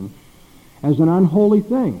Christian, as an unholy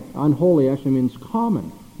thing. Unholy actually means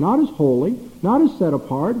common. Not as holy, not as set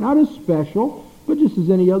apart, not as special, but just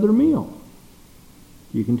as any other meal.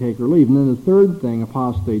 You can take or leave. And then the third thing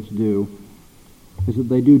apostates do is that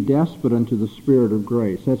they do despot unto the Spirit of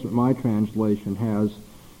grace. That's what my translation has.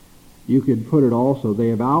 You could put it also, they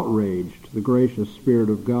have outraged the gracious Spirit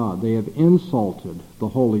of God. They have insulted the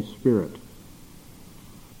Holy Spirit.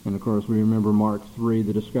 And of course we remember Mark 3,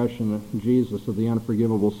 the discussion of Jesus of the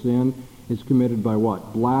unforgivable sin is committed by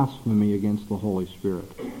what? Blasphemy against the Holy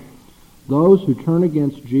Spirit. Those who turn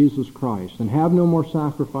against Jesus Christ and have no more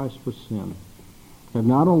sacrifice for sin have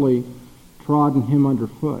not only trodden him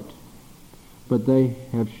underfoot, but they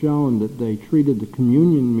have shown that they treated the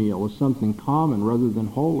communion meal as something common rather than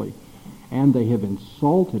holy, and they have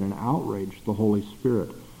insulted and outraged the Holy Spirit,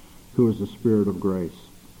 who is the Spirit of grace.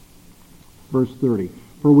 Verse 30,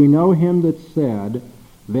 for we know him that said,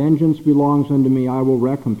 vengeance belongs unto me, I will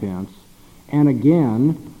recompense, and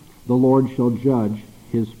again the Lord shall judge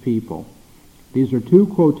his people. These are two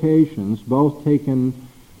quotations, both taken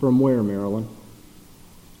from where, Marilyn?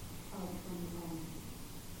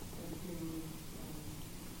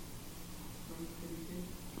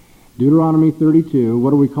 Deuteronomy 32. What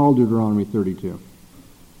do we call Deuteronomy 32?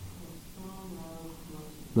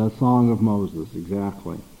 The Song of Moses,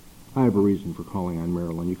 exactly. I have a reason for calling on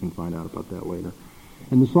Marilyn. You can find out about that later.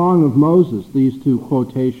 In the Song of Moses, these two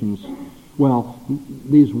quotations Well,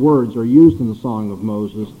 these words are used in the Song of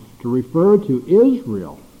Moses to refer to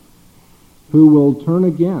Israel, who will turn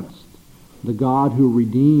against the God who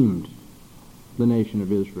redeemed the nation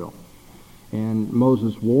of Israel. And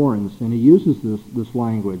Moses warns, and he uses this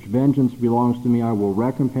language, vengeance belongs to me, I will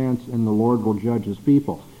recompense, and the Lord will judge his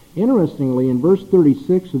people. Interestingly, in verse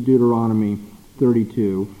 36 of Deuteronomy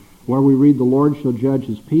 32, where we read the Lord shall judge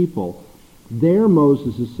his people, there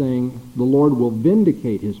Moses is saying the Lord will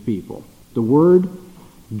vindicate his people. The word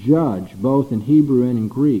judge, both in Hebrew and in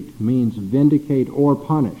Greek, means vindicate or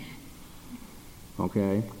punish.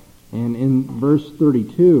 Okay? And in verse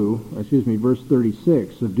 36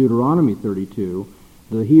 of Deuteronomy 32,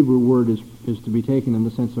 the Hebrew word is to be taken in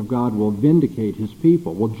the sense of God will vindicate his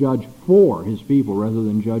people, will judge for his people rather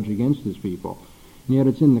than judge against his people. And yet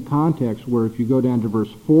it's in the context where if you go down to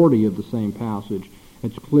verse 40 of the same passage,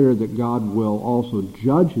 it's clear that God will also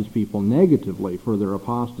judge his people negatively for their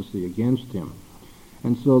apostasy against him.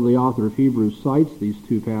 And so the author of Hebrews cites these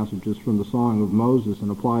two passages from the Song of Moses and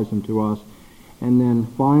applies them to us. And then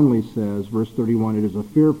finally says, verse 31, it is a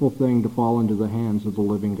fearful thing to fall into the hands of the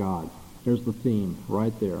living God. There's the theme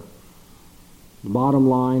right there. The bottom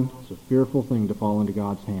line, it's a fearful thing to fall into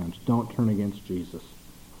God's hands. Don't turn against Jesus.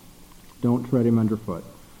 Don't tread him underfoot.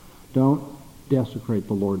 Don't desecrate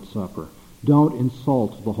the Lord's Supper. Don't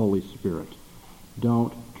insult the Holy Spirit.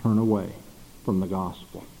 Don't turn away from the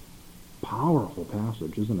gospel. Powerful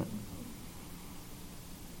passage, isn't it?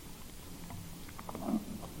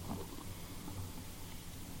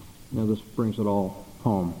 Now this brings it all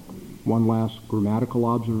home. One last grammatical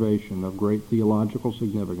observation of great theological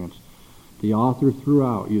significance. The author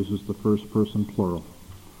throughout uses the first person plural.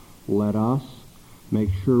 Let us make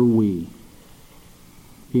sure we.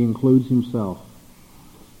 He includes himself.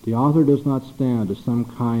 The author does not stand as some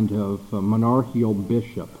kind of monarchical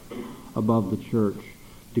bishop above the church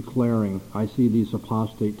declaring, I see these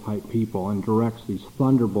apostate type people, and directs these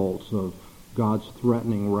thunderbolts of God's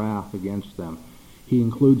threatening wrath against them. He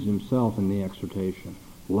includes himself in the exhortation.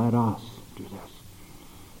 Let us do this.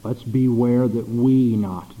 Let's beware that we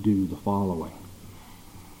not do the following.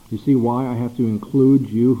 You see why I have to include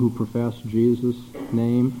you who profess Jesus'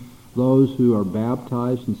 name, those who are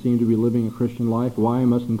baptized and seem to be living a Christian life, why I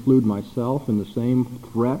must include myself in the same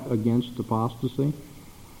threat against apostasy?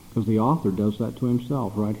 Because the author does that to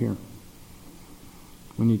himself right here.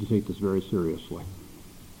 We need to take this very seriously.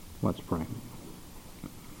 Let's pray.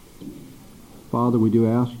 Father, we do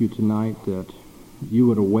ask you tonight that you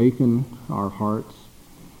would awaken our hearts,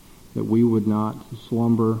 that we would not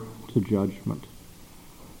slumber to judgment,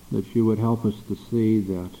 that you would help us to see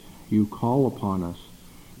that you call upon us,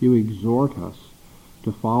 you exhort us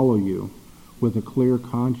to follow you with a clear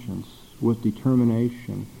conscience, with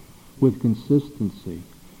determination, with consistency,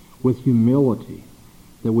 with humility,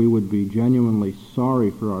 that we would be genuinely sorry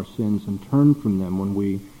for our sins and turn from them when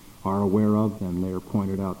we are aware of them. They are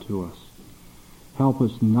pointed out to us. Help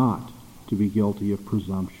us not to be guilty of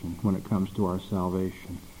presumption when it comes to our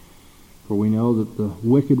salvation. For we know that the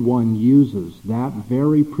wicked one uses that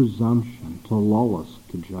very presumption to lull us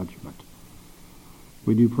to judgment.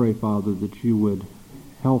 We do pray, Father, that you would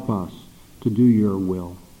help us to do your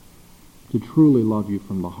will, to truly love you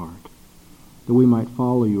from the heart, that we might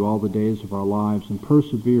follow you all the days of our lives and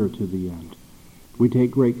persevere to the end. We take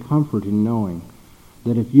great comfort in knowing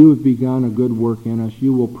that if you have begun a good work in us,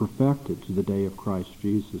 you will perfect it to the day of Christ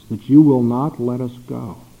Jesus, that you will not let us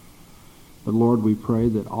go. But Lord, we pray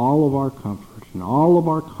that all of our comfort and all of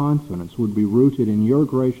our confidence would be rooted in your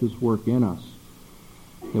gracious work in us,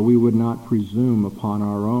 that we would not presume upon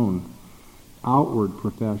our own outward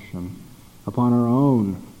profession, upon our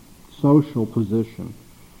own social position,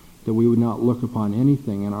 that we would not look upon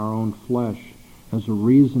anything in our own flesh as a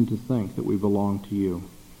reason to think that we belong to you.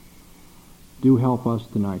 Do help us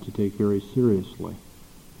tonight to take very seriously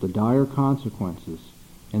the dire consequences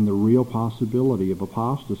and the real possibility of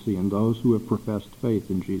apostasy in those who have professed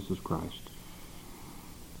faith in Jesus Christ.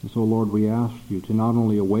 And so, Lord, we ask you to not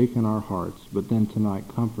only awaken our hearts, but then tonight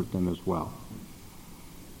comfort them as well.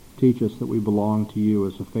 Teach us that we belong to you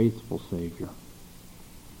as a faithful Savior.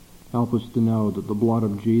 Help us to know that the blood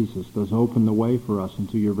of Jesus does open the way for us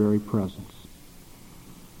into your very presence.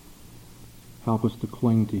 Help us to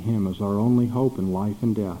cling to him as our only hope in life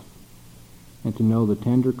and death, and to know the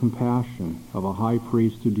tender compassion of a high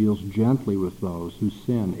priest who deals gently with those who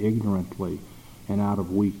sin ignorantly and out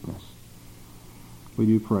of weakness. We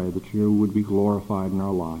do pray that you would be glorified in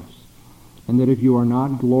our lives, and that if you are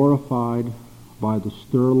not glorified by the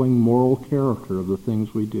sterling moral character of the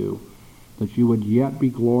things we do, that you would yet be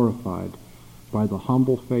glorified by the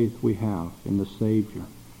humble faith we have in the Savior,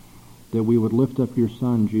 that we would lift up your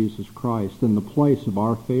Son, Jesus Christ, in the place of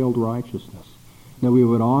our failed righteousness, that we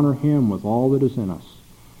would honor him with all that is in us.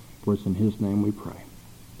 For it's in his name we pray.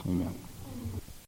 Amen.